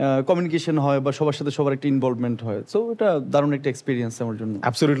কমিউনিকেশন হয় বা সবার সাথে সবার একটা ইনভলভমেন্ট হয় সো এটা দারুণ একটা এক্সপেরিয়েন্স আমার জন্য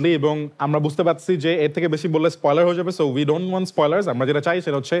অ্যাবসলিউটলি এবং আমরা বুঝতে পারছি যে এর থেকে বেশি বললে স্পয়লার হয়ে যাবে সো উই ডোন্ট ওয়ান্ট স্পয়লার্স আমরা যেটা চাই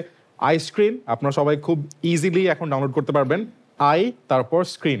সেটা হচ্ছে আই স্ক্রিন আপনারা সবাই খুব ইজিলি এখন ডাউনলোড করতে পারবেন আই তারপর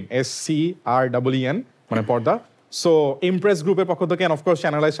স্ক্রিন SCREEN মানে পর্দা সো ইমপ্রেস গ্রুপের পক্ষ থেকে অফ কোর্স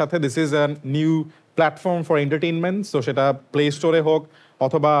চ্যানেলের সাথে this is a new platform for entertainment so সেটা প্লে স্টোরে হোক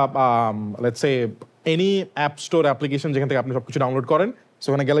অথবা let's say any app store application যেখান থেকে আপনি সবকিছু ডাউনলোড করেন সো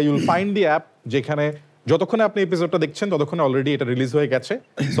ওখানে গেলে ইউল ফাইন্ড দি অ্যাপ যেখানে যতক্ষণে আপনি এপিসোডটা দেখছেন ততক্ষণে অলরেডি এটা রিলিজ হয়ে গেছে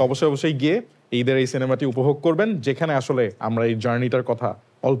সো অবশ্যই গিয়ে ঈদের এই সিনেমাটি উপভোগ করবেন যেখানে আসলে আমরা এই জার্নিটার কথা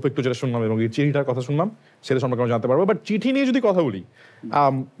অল্প একটু যেটা শুনলাম এবং এই চিঠিটার কথা শুনলাম সেটা সম্পর্কে আমরা জানতে পারবো বাট চিঠি নিয়ে যদি কথা বলি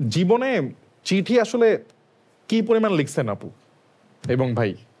জীবনে চিঠি আসলে কি পরিমাণ লিখছেন আপু এবং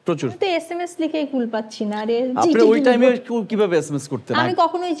ভাই প্রচুর তো এসএমএস লিখেই কুল পাচ্ছি না রে আপনি ওই টাইমে কিভাবে এসএমএস করতেন আমি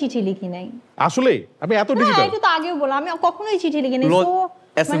কখনোই চিঠি লিখি নাই আসলে আমি এত ডিজিটাল এটা তো আগেও বলা আমি কখনোই চিঠি লিখি নাই তো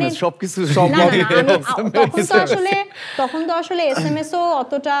এসএমএস সবকিছু তখন তো আসলে এসএমএস ও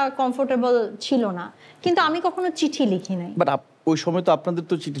অতটা কমফোর্টেবল ছিল না কিন্তু আমি কখনো চিঠি লিখি নাই বাট ওই সময় তো আপনাদের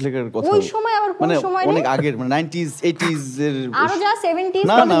তো চিঠি লেখার কথা ওই সময় আবার কোন সময় অনেক আগের মানে 90s 80s এর আরো যা 70s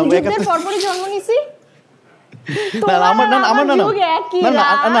যুগের পরপরই জন্ম নিছি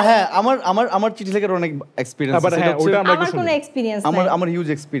আমার চিঠি লেখার অনেক এক্সপেরিয়েন্স আমার হিউজ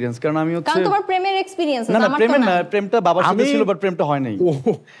এক্সপেরিয়েন্স কারণ আমি হচ্ছে তোমার প্রেমের এক্সপেরিয়েন্স না প্রেমের না প্রেমটা বাবার সাথে ছিল বাট প্রেমটা হয় নাই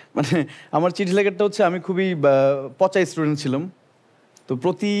মানে আমার চিঠি লেখাটা হচ্ছে আমি খুবই পচা স্টুডেন্ট ছিলাম তো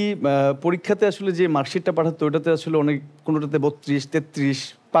প্রতি পরীক্ষাতে আসলে যে মার্কশিটটা পাঠাতো ওটাতে আসলে অনেক কোনোটাতে 32 33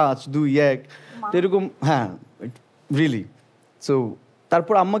 5 2 1 তো এরকম হ্যাঁ রিয়েলি সো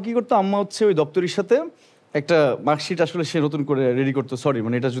তারপর আম্মা কি করতো আম্মা হচ্ছে ওই দপ্তরের সাথে একটা মার্কশিট আসলে সে নতুন করে রেডি করতো সরি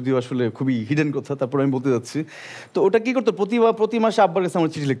মানে এটা যদিও আসলে খুবই হিডেন কথা তারপর আমি বলতে যাচ্ছি তো ওটা কি করতো প্রতি মাসে আব্বার কাছে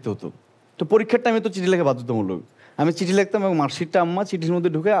আমার চিঠি লিখতে হতো তো পরীক্ষার টাইমে তো চিঠি লেখা বাধ্যতামূলক আমি চিঠি লিখতাম এবং মার্কশিটটা আম্মা চিঠির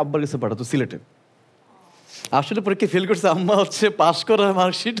মধ্যে ঢুকে আব্বার কাছে পাঠাতো সিলেটে আসলে পরীক্ষা ফেল করছে আম্মা হচ্ছে পাস করা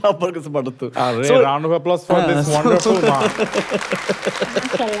মার্কশিট আব্বার কাছে পাঠাতো round of applause for this wonderful মা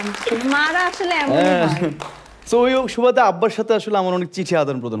মারা আসলে এমনই হয় সো ওই সুবাদে আব্বার সাথে আসলে আমার অনেক চিঠি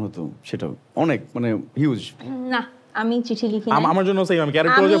আদান প্রদান হতো সেটাও অনেক মানে হিউজ না আমি চিঠি লিখি না আমার জন্য সেই আমি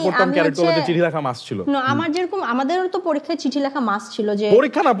ক্যারেক্টারে পড়তাম ক্যারেক্টারে চিঠি লেখা মাস ছিল না আমার যেরকম আমাদেরও তো পরীক্ষায় চিঠি লেখা মাস ছিল যে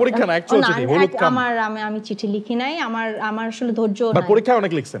পরীক্ষা না অ্যাকচুয়াল চিঠি হলুদ কাম আমি চিঠি লিখি নাই আমার আসলে ধৈর্য নাই বাট পরীক্ষায়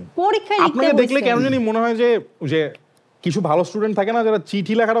অনেক লিখছেন পরীক্ষায় লিখতে আপনাকে দেখলে কেন জানি মনে হয় যে কিছু ভালো স্টুডেন্ট থাকে না যারা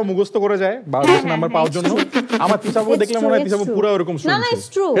চিঠি লেখাটা মুখস্থ করে যায় 12 নাম্বার পাওয়ার জন্য আমার তিশাবু দেখলে মনে হয় তিশাবু পুরো এরকম শুনছে না ইটস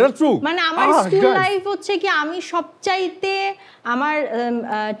ট্রু এটা ট্রু মানে আমার স্কুল লাইফ হচ্ছে কি আমি সবচাইতে আমার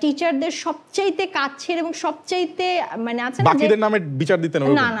টিচারদের সবচাইতে কাছের এবং সবচাইতে মানে আছে না বাকিদের নামে বিচার দিতেন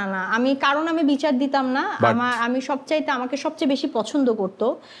না আমি কারণ আমি বিচার দিতাম না আমি সবচাইতে আমাকে সবচেয়ে বেশি পছন্দ করতো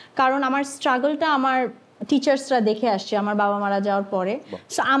কারণ আমার স্ট্রাগলটা আমার টিচার্সরা দেখে আসছে আমার বাবা মারা যাওয়ার পরে।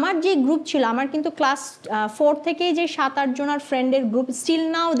 সো আমার যে গ্রুপ ছিল, আমার কিন্তু ক্লাস 4 থেকেই যে 7-8 জনের ফ্রেন্ডের group, still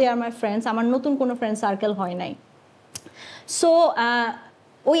now they R my friends, আমার নতুন কোনো ফ্রেন্ড সার্কেল হয় নাই। সো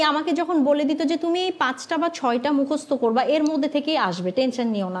ওই আমাকে যখন বলে দিত যে তুমি 5টা বা 6টা মুখস্থ করবা, এর মধ্যে থেকেই আসবে, টেনশন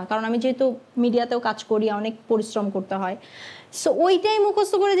নিও না, কারণ আমি যেহেতু মিডিয়াতেও কাজ করি, অনেক পরিশ্রম করতে হয়। সো ওইটাই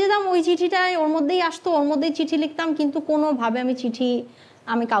মুখস্থ করে যেতাম, ওই চিঠিটাই ওর মধ্যেই আসতো, ওর মধ্যেই চিঠি লিখতাম, কিন্তু কোনোভাবে আমি চিঠি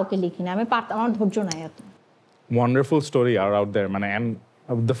আমি কাউকে লিখি না, আমি পারতাম, আমার ধৈর্য নাই এত। ওয়ান্ডারফুল স্টোরি আর আউট দেয়ার, মানে and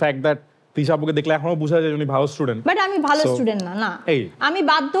the fact that Tisha আপুকে দেখলে এখনো বোঝা যায় উনি ভালো স্টুডেন্ট। বাট আমি ভালো স্টুডেন্ট না, না আমি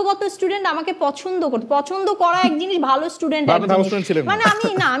বাধ্যগত স্টুডেন্ট, আমাকে পছন্দ করা এক জিনিস, ভালো স্টুডেন্ট মানে আমি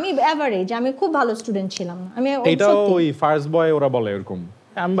না, আমি এভারেজ, আমি খুব ভালো স্টুডেন্ট ছিলাম না। আমি এটাও ওই ফার্স্ট বয় ওরা বলে এরকম,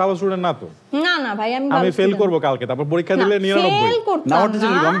 আমি ভালো স্টুডেন্ট না তো, না ভাই আমি ফেল করব কালকে, তারপর পরীক্ষা দিলে 99 না ওটা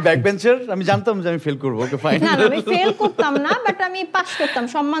ছিল আমি ব্যাক বেঞ্চার, আমি জানতাম যে আমি ফেল করব, ওকে ফাইন। না আমি ফেল করতাম না, বাট আমি পাস করতাম,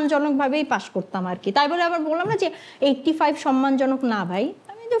 সম্মানজনকভাবেই পাস করতাম আর কি। তাই বলে আবার বললাম না যে 85 সম্মানজনক না ভাই,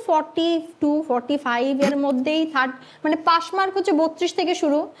 আমি যে 42 45 এর মধ্যেই মানে পাস মার্ক হচ্ছে 32 থেকে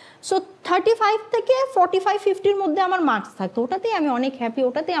শুরু, সো 35 থেকে 45-50 এর মধ্যে আমার মার্কস থাকতো, ওটাতেই আমি অনেক হ্যাপি,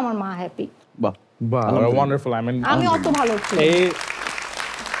 ওটাতেই আমার মা হ্যাপি। বাহ ওয়ান্ডারফুল। আমি অত ভালো ছিলাম,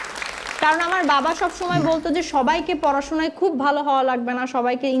 কারণ আমার বাবা সব সময় বলতো যে সবাইকে পড়াশোনায় খুব ভালো হওয়া লাগবে না,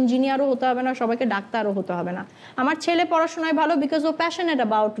 সবাইকে ইঞ্জিনিয়ারও হতে হবে না, সবাইকে ডাক্তারও হতে হবে না। আমার ছেলে পড়াশোনায় ভালো because O passionate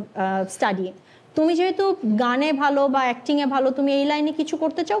about study. তুমি যেহেতু গানে ভালো বা অ্যাক্টিংয়ে ভালো, তুমি এই লাইনে কিছু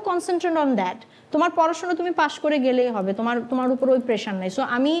করতে চাও, কনসেন্ট্রেট অন দ্যাট, তোমার পড়াশোনা তুমি পাশ করে গেলেই হবে, তোমার উপর ওই প্রেশার নেই। সো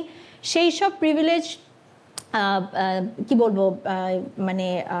আমি সেই সব প্রিভিলেজ কি বলবো মানে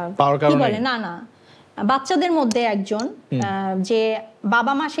কি বলে না বাচ্চাদের মধ্যে একজন, যে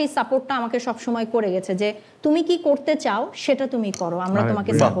বাবা মা সেই সাপোর্টটা আমাকে সব সময় করে গেছে, যে তুমি কি করতে চাও সেটা তুমি করো, আমরা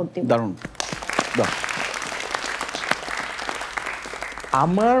তোমাকে সাপোর্ট দেব। দারুণ।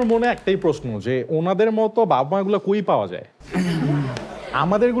 আমার মনে একটাই প্রশ্ন, যে ওনাদের মতো বাবা মাগুলো কই পাওয়া যায়,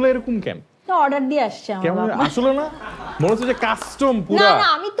 আমাদেরগুলো এরকম কেন? অর্ডার দিয়ে আসছে আমার বাবা। আসলে না মনে হচ্ছে যে কাস্টম পুরো। না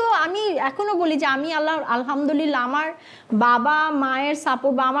আমি এখনো বলি যে আমি আলহামদুলিল্লাহ আমার বাবা মায়ের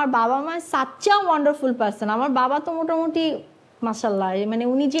সাপোর্ট, বা আমার বাবা মা সাচ আ ওয়ান্ডারফুল পারসন। আমার বাবা তো মোটামুটি মাশাআল্লাহ, মানে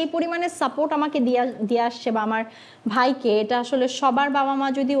উনি যেই পরিমাণে সাপোর্ট আমাকে দিয়ে আসছে বা আমার ভাইকে, এটা আসলে সবার বাবা মা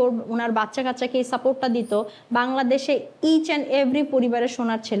যদি ওনার বাচ্চা কাচ্চাকে এই সাপোর্টটা দিত, বাংলাদেশে ইচ অ্যান্ড এভরি পরিবারে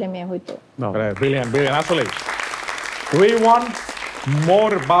সোনার ছেলে মেয়ে হইতো। ব্রিলিয়ান্ট। আসলে we want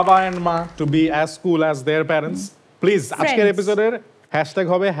more baba and ma to be as cool as their parents. Please আজকের এপিসোডের হ্যাশট্যাগ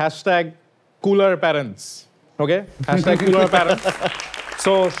হবে #coolerparents, ওকে? #coolerparents।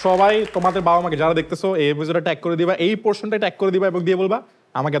 সো সবাই তোমাদের বাবা মাকে যারা দেখতেছো এই এপিসোডে ট্যাগ করে দিবা, এই পোরশনটা ট্যাগ করে দিবা এবং দিয়ে বলবা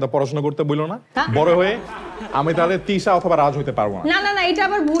আমাকে এত পড়াশোনা করতে বইলো না, বড় হয়ে আমি তাহলে তিশা অথবা রাজ হইতে পারবো না। না এটা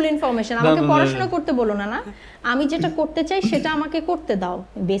আবার ভুল ইনফরমেশন। আমাকে পড়াশোনা করতে বলো না, আমি যেটা করতে চাই সেটা আমাকে করতে দাও,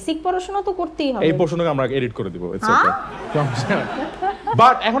 বেসিক পড়াশোনা তো করতেই হবে। এই পোরশনটাকে আমরা এডিট করে দিব, ইটস ওকে।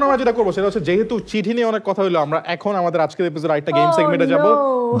 বাট এখন আমরা যেটা করবো সেটা হচ্ছে, যেহেতু চিঠি নিয়ে অনেক কথা হইলো, আমরা এখন আমাদের আজকের এপিসোডে একটা গেম সেগমেন্টে যাব,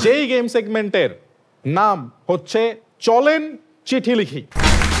 যেই গেম সেগমেন্টের নাম হচ্ছে চলেন চিঠি লিখি।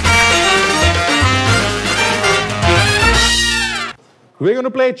 We're going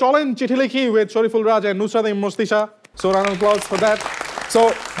to play Cholen, Chithi, Likhi with Sariful, Razz and Nusrat and Imrose, Tisha. So round of applause for that. So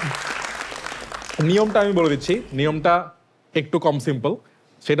নিয়মটা আমি বলে দিচ্ছি, নিয়মটা একটু কম সিম্পল।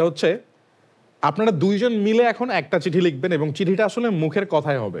 সেটা হচ্ছে আপনারা দুইজন মিলে এখন একটা চিঠি লিখবেন এবং চিঠিটা আসলে মুখের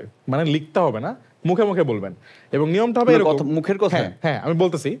কথাই হবে, মানে লিখতে হবে না, মুখে মুখে বলবেন। এবং নিয়মটা হবে এরকম, মুখের কথা। হ্যাঁ আমি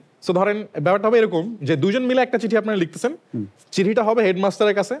বলতেছি। সো ধরেন ব্যাপারটা হবে এরকম যে দুইজন মিলে একটা চিঠি আপনারা লিখতেছেন, চিঠিটা হবে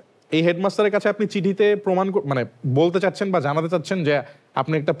হেডমাস্টারের কাছে। এই হেডমাস্টারের কাছে আপনি চিঠিতে প্রমাণ মানে বলতে চাচ্ছেন বা জানাতে চাচ্ছেন যে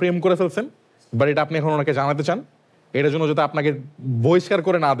আপনি একটা প্রেম করে ফেলছেন, বাট এটা আপনি এখন ওনাকে জানাতে চান, এটার জন্য যাতে আপনাকে বহিষ্কার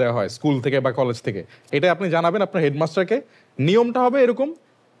করে না দেওয়া হয় স্কুল থেকে বা কলেজ থেকে, এটা আপনি জানাবেন আপনার হেডমাস্টারকে। নিয়মটা হবে এরকম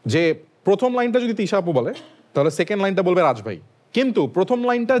যে প্রথম লাইনটা যদি তিশা আপু বলে, তাহলে সেকেন্ড লাইনটা বলবে রাজ ভাই, কিন্তু প্রথম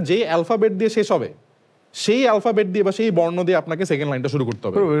লাইনটা যে অ্যালফাবেট দিয়ে শেষ হবে সেই অ্যালফাবেট দিয়ে বা সেই বর্ণ দিয়ে আপনাকে সেকেন্ড লাইনটা শুরু করতে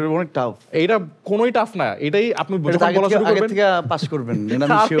হবে। অনেক টাফ, এইটা কোনোই টাফ না, এটাই আপনি যখন বলা শুরু করবেন থেকে পাস করবেন,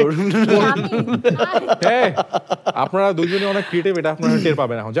 আমি শিওর। হ্যাঁ আপনারা দুইজনই অনেক ক্রিয়েটিভ, এটা আপনারা টের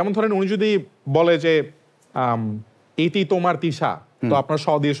পাবেন এখন। যেমন ধরেন উনি যদি বলে যে এটি তোমার তিশা, তো আপনার স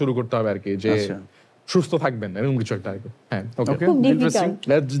দিয়ে শুরু করতে হবে আর কি, যে সুস্থ থাকবেন এরকম কিছু একটা আর কি। হ্যাঁ ওকে,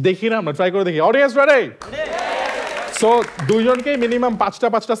 লেটস দেখি না, আমরা ট্রাই করে দেখি। Audience ready? সো দুইজনকে মিনিমাম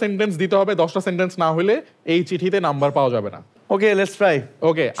 5টা সেন্টেন্স দিতে হবে, 10টা সেন্টেন্স না হলে এই চিঠিতে নাম্বার পাওয়া যাবে না। Okay let's try.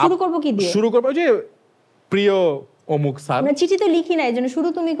 ওকে শুরু করব কি দিয়ে? শুরু করব যে প্রিয় অমুক স্যার। আমরা চিঠি তো লিখি না, এজন্য শুরু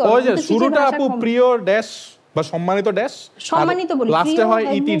তুমি করো। ওই যে শুরুটা আপু প্রিয় ড্যাশ বা সম্মানিত ড্যাশ, সম্মানিত বলি, লাস্টে হয়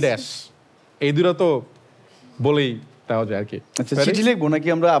ইতি ড্যাশ, এই দুটো তো বলেই দেওয়া যায় আর কি। আচ্ছা চিঠি লিখবো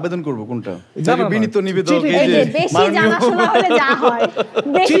নাকি আমরা আবেদন করব কোনটা? না, না, বিনীত নিবেদক চিঠি। এই যে বেশি জানাশোনা হলে যা হয়,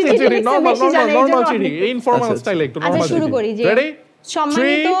 বেশি চিঠি, চিঠি লিখতে নরমাল বেশি জানে, এই নরমাল জন্য চিঠি, ইনফর্মাল আচ্ছা, স্টাইলে একটু আচ্ছা নরমাল শুরু চিঠি। করি যে রেডি?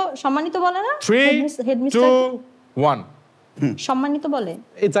 সম্মানিত বলে না 3 হেডমিস্টার 2 1 সম্মানিত বলে,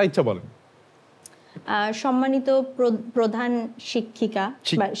 এই যা ইচ্ছা বলেন। সম্মানিত প্রধান শিক্ষিকা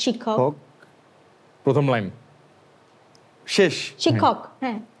বা শিক্ষক, প্রথম লাইন শেষ। শিক্ষক,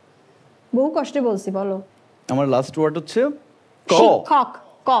 হ্যাঁ বহু কষ্টে বলছি, বলো। আমার লাস্ট ওয়ার্ড হচ্ছে ক। শিক্ষক,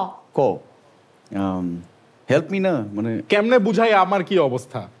 ক। ক। হেল্প মি না, মানে কেমনে বুঝাই আমার কি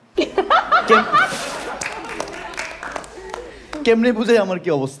অবস্থা? কেমনে বুঝাই আমার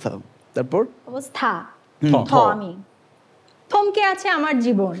কি অবস্থা? তারপর অবস্থা থ। আমি থমকে আছে আমার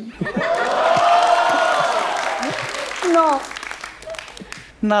জীবন। ন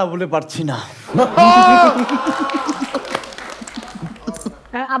না বলে পারছি না।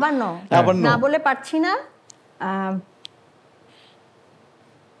 আবার ন, আবার ন। না বলে পারছি না,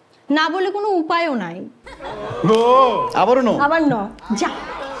 না বলে কোনো উপায়ও নাই। আবারও নো। আবার ন, যা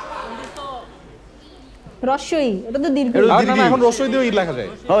রস্যই, এটা তো দীর্ঘ। না না, এখন রসই দিয়েও ই লেখা যায়।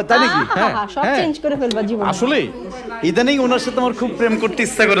 ও তাই নাকি? হ্যাঁ, সব হ্যাঁ। চেঞ্জ করে ফেলবা জীবন। আসলে ইদানিং ওনার সাথে আমার খুব প্রেম করতে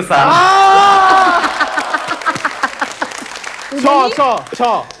ইচ্ছা করে স্যার। ছ ছ ছ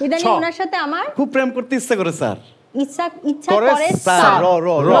ইদানিং ওনার সাথে আমার খুব প্রেম করতে ইচ্ছা করে স্যার। ইচ্ছা করে করে স্যার, স্যার। র র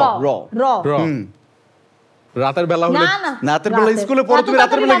র র। র র। রাতের বেলা হলে না না, রাতের বেলা স্কুলে পড়ো তুমি,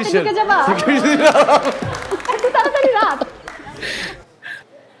 রাতের বেলা কিসের? ঢুকে যাবা? এত তাড়াতাড়ি রাত?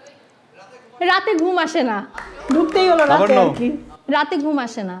 রাতে ঘুম আসে না, ঢুকতেই হলো আবার রাতে ন। আর কি। রাতে ঘুম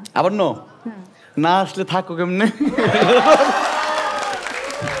আসে না। আবার নো। না আসলে থাকো কেমনে?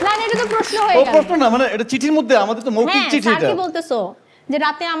 না এটা তো প্রশ্ন হয়ে ও গেল। প্রশ্ন না, মানে এটা চিঠির মধ্যে, আমাদের তো মৌখিক হ্যাঁ, চিঠি স্যার এটা। কি বলতেছো যে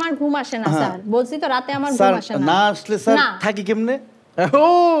রাতে আমার ঘুম আসে না স্যার? বলছি তো রাতে আমার স্যার ঘুম আসে না। না আসলে স্যার না। থাকি কেমনে?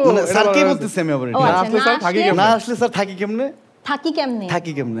 ও মানে স্যার কে এটা বলতেছে আমি আবার ও এটা? না আচ্ছা, আসলে না স্যার থাকি আসলে- কেমনে? না আসলে স্যার থাকি কেমনে? থাকি কেমনে?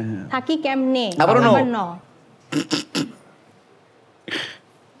 থাকি কেমনে, হ্যাঁ। থাকি কেমনে? আবার ন। ন।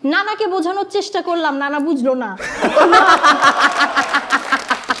 নানাকে বোঝানোর চেষ্টা করলাম, নানা বুঝলো না।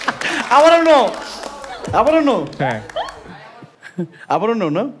 আবারও নো। আবারও নো। হ্যাঁ আবারও নো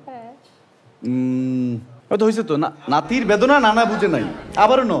না? হয়তো হয়েছে তো, নাতির বেদনা নানা বুঝে নাই।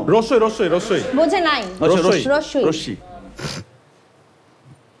 আবারও নো। রসই রসই রসই বোঝে নাই। আচ্ছা, রস্যই। রস্যই। রশ্মি।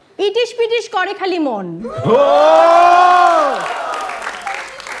 ইটিস পিটিস করে খালি মন।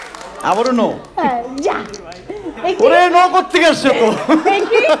 আবারও নো। হ্যাঁ, যা একটি- ওরে নো করতে গেছে তো।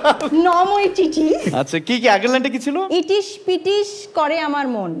 একটি নময় চিঠি। আচ্ছা কি কি আগের লাইনটা কি ছিল? ইটিস পিটিস করে আমার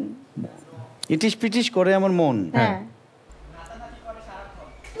মন। ইটিস পিটিস করে আমার মন। হ্যাঁ।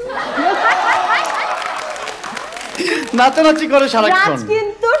 নাচানাচি করে সারাক্ষণ। রাজ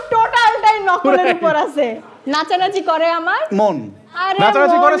কিন্তু টোটালটাই নকলের উপর আছে। নাচানাচি করে আমার মন। আরে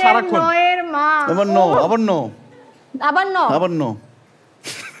নাচানাচি করে মনের সারাক্ষণ। নয়ের মা। আবার নো। আবার নো। আবার ন। আবার নো।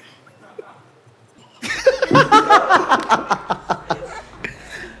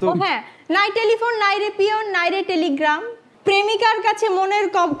 ও হ্যাঁ, নাই টেলিফোন, নাই রে পিয়ন, নাই রে টেলিগ্রাম। প্রেমিকার কাছে মনের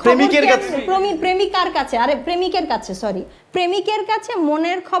খবর প্রেমিকের কেমনে- কাছে। প্রেমিকার কাছে, আরে প্রেমিকের কাছে, সরি, প্রেমিকের কাছে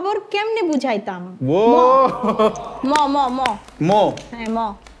মনের খবর কেমনে বুঝাইতাম? ও ম ম ম মো। হ্যাঁ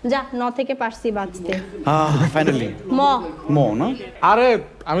ম। যা, ন থেকে পারছি বাঁচতে। ফাইনালি ম। মো না? আরে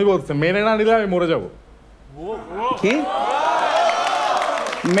আমি বলছি মেনে না নিলে আমি মরে যাব। কি?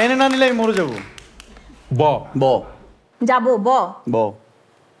 মেনে না নিলে আমি মরে যাবো। ব ব। যাবো, ব। ব।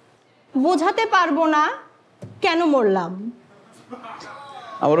 বোঝাতে পারবো না কেন মরলাম।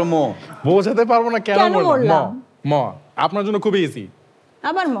 আবারও মো। বোঝাতে পারবো না কেন কেন মরলাম। ম মরলাম? ম আপনার জন্য খুবই ইজি।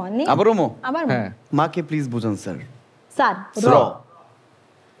 আবার ম নি। আবারও মো। আবার ম। হ্যাঁ মাকে প্লিজ বোঝান স্যার। স্যার, র।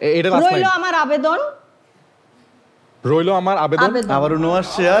 এটা লাস্ট রইলো লাইন। আমার আবেদন। রইলো আমার আবেদন। আবেদন। আবারও নো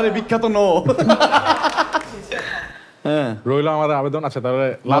আসছে, আরে বিখ্যাত নো। হ্যাঁ। রইলো আমাদের আবেদন। আচ্ছা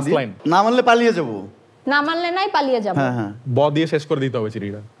তাহলে লাস্ট লাইন। না মানলে পালিয়ে যাবো। না মানলে নাই, পালিয়ে যাবো। হ্যাঁ হ্যাঁ। ব দিয়ে শেষ করে দিতে হবে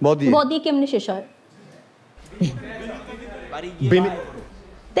চিঠিটা। ব দিয়ে। বদি কেমনে শেষ হয়? বিনি-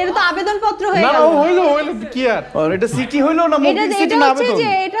 তেরে তো আবেদন পত্র হয়ে না না গেল। হইলো হইলো কি আর। আর এটা সিটি হইলো না এটা মৌখিক এটা সিটি না হচ্ছে আবেদন?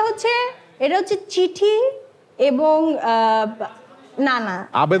 যে এটা হচ্ছে চিঠি এবং না না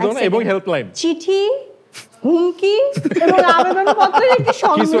আবেদন এক second। এবং হেল্পলাইন চিঠি, হুমকি এবং আবেদন পত্রের একটি কিছু একটা।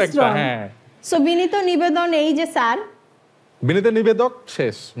 সংমিশ্রণ। হ্যাঁ সো বিনীত নিবেদন এই যে স্যার, বিনীত নিবেদক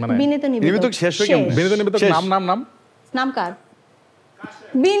শেষ মানে বিনীত নিবেদক শেষ হয়ে কেমন? বিনীত নিবেদক শেষ। নাম নাম নাম নাম কার?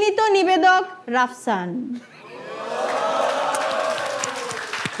 বিনীত নিবেদক Rafsan.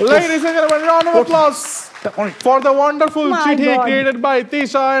 Ladies and gentlemen, round of applause for the wonderful My Chithi God. created by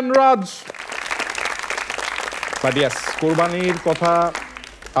Tisha and Razz. But yes, কোরবানির কথা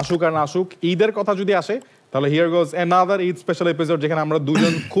আসুক আর না আসুক, ঈদের কথা যদি আসে তাহলে here goes another Eid special episode যেখানে আমরা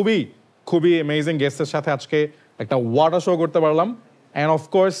দুজন খুবই খুবই অ্যামেজিং গেস্টের সাথে আজকে একটা ওয়াটার শো করতে পারলাম and of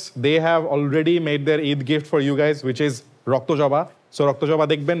course they have already made their Eid gift for you guys which is Roktojoba so Roktojoba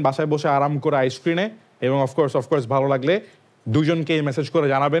দেখবেন বাসায় বসে আরাম করে আইসক্রিনে এবং of course ভালো লাগলে দুজনকে মেসেজ করে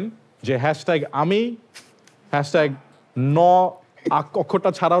জানাবেন যে #আমি #ন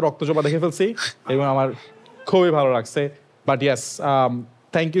অক্ষরটা ছাড়াও Roktojoba দেখে ফেলছি এবং আমার খুবই ভালো লাগছে but yes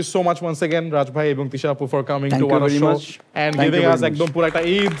thank you so much once again Raj bhai এবং Tisha Apu for coming to our show and giving us একদম পুরো একটা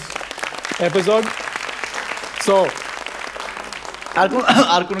Eid episode so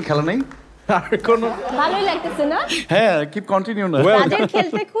আর কোনো খেলা নাই আর কোনো ভালোই লাগতেছে না হ্যাঁ কিপ কন্টিনিউ না রাজের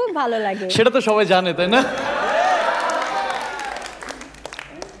খেলতে খুব ভালো লাগে সেটা তো সবাই জানে তাই না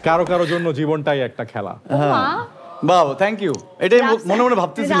কারো জন্য জীবনটাই একটা খেলা বাবা থ্যাংক ইউ এটাই মনে মনে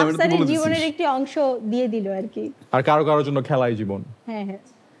ভাবতেছিলাম এটা রাফসানের বলে দিছিস জীবনের একটি অংশ দিয়ে দিল আর কি আর কারো জন্য খেলাই জীবন হ্যাঁ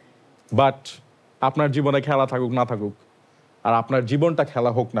বাট আপনার জীবনে খেলা থাকুক না থাকুক আর আপনার জীবনটা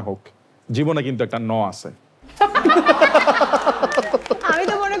খেলা হোক না হোক জীবনে কিন্তু একটা ন আছে আমি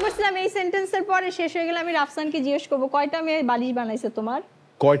তো মনে করছিলাম এই সেন্টেন্সের পরে শেষ হয়ে গেলে আমি রাফসানকে জিজ্ঞেস করবো কয়টা মেয়ে বালিশ বানাইছে তোমার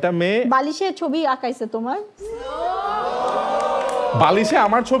কয়টা মেয়ে বালিশে ছবি আঁকাইছে তোমার বালিশে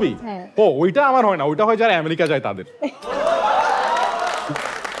আমার ছবি হ্যাঁ। ও ওইটা আমার হয় না ওইটা হয় যারা আমেরিকা যায় তাদের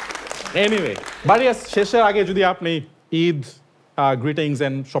এনিওয়ে বাট ইয়েস শেষের আগে যদি আপনি ঈদ গ্রিটিংস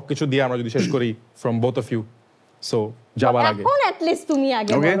এন্ড সবকিছু দিয়ে আমরা যদি শেষ করি from both of you so যাবার আগে এখন অ্যাট লিস্ট তুমি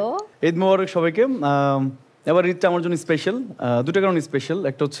আগে ওকে বলো ঈদ মোবারক সবাইকে এবার ঈদটা আমার জন্য স্পেশাল দুটো কারণে স্পেশাল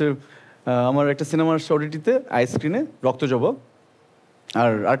একটা হচ্ছে আমার একটা সিনেমার ওটিটিতে আইস্ক্রিনে রক্তজবা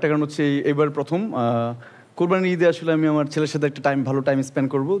আর আরেকটা কারণ হচ্ছে এইবার প্রথম কোরবানি ঈদে আসলে আমি আমার ছেলের সাথে একটা ভালো টাইম স্পেন্ড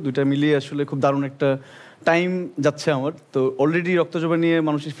করবো দুইটা মিলিয়ে আসলে খুব দারুণ একটা টাইম যাচ্ছে আমার তো অলরেডি রক্তজবা নিয়ে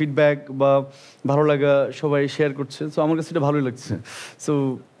মানুষের ফিডব্যাক বা ভালো লাগা সবাই শেয়ার করছে সো আমার কাছে এটা ভালোই লাগছে সো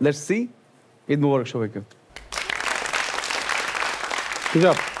লেটস সি ঈদ মোবারক সবাইকে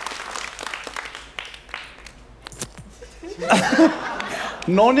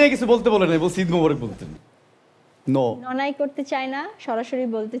নিয়ে কিছু বলতে বলে নাই বলছি ঈদ মোবারক বলতেন ননাই করতে চাই না সরাসরি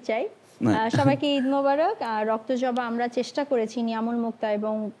বলতে চাই সবাইকে ঈদ মোবারক আর রক্তজবা আমরা চেষ্টা করেছি নিয়ামুল মুক্তা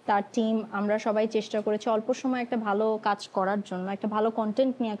এবং তার টিম আমরা সবাই চেষ্টা করেছি অল্প সময় একটা ভালো কাজ করার জন্য একটা ভালো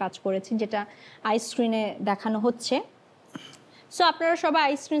কন্টেন্ট নিয়ে কাজ করেছি যেটা আইস্ক্রিনে দেখানো হচ্ছে সো আপনারা সবাই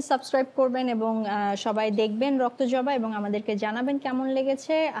আইস্ক্রিন সাবস্ক্রাইব করবেন এবং সবাই দেখবেন রক্তজবা এবং আমাদেরকে জানাবেন কেমন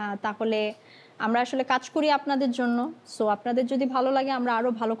লেগেছে তাহলে আমরা আসলে কাজ করি আপনাদের জন্য সো আপনাদের যদি ভালো লাগে আমরা আরো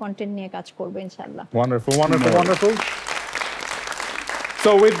ভালো কন্টেন্ট নিয়ে কাজ করব ইনশাআল্লাহ wonderful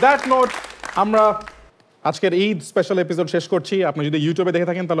so with that note আমরা আজকের ঈদ স্পেশাল এপিসোড শেষ করছি আপনি যদি ইউটিউবে দেখে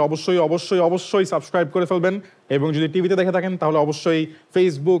থাকেন তাহলে অবশ্যই সাবস্ক্রাইব করে ফেলবেন এবং যদি টিভিতে দেখে থাকেন তাহলে অবশ্যই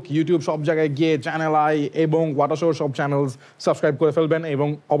ফেসবুক ইউটিউব সব জায়গায় গিয়ে চ্যানেল আই এবং ওয়াটার শোর সব চ্যানেলস সাবস্ক্রাইব করে ফেলবেন এবং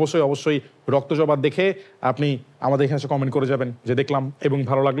অবশ্যই রক্তজবা দেখে আপনি আমাদের এখানে এসে কমেন্ট করে যাবেন যে দেখলাম এবং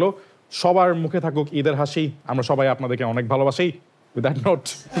ভালো লাগলো সবার মুখে থাকুক ঈদের হাসি আমরা সবাই আপনাদেরকে অনেক ভালোবাসি with that note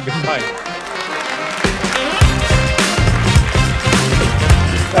by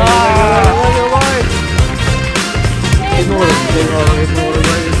Ignore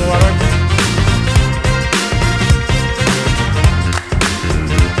it.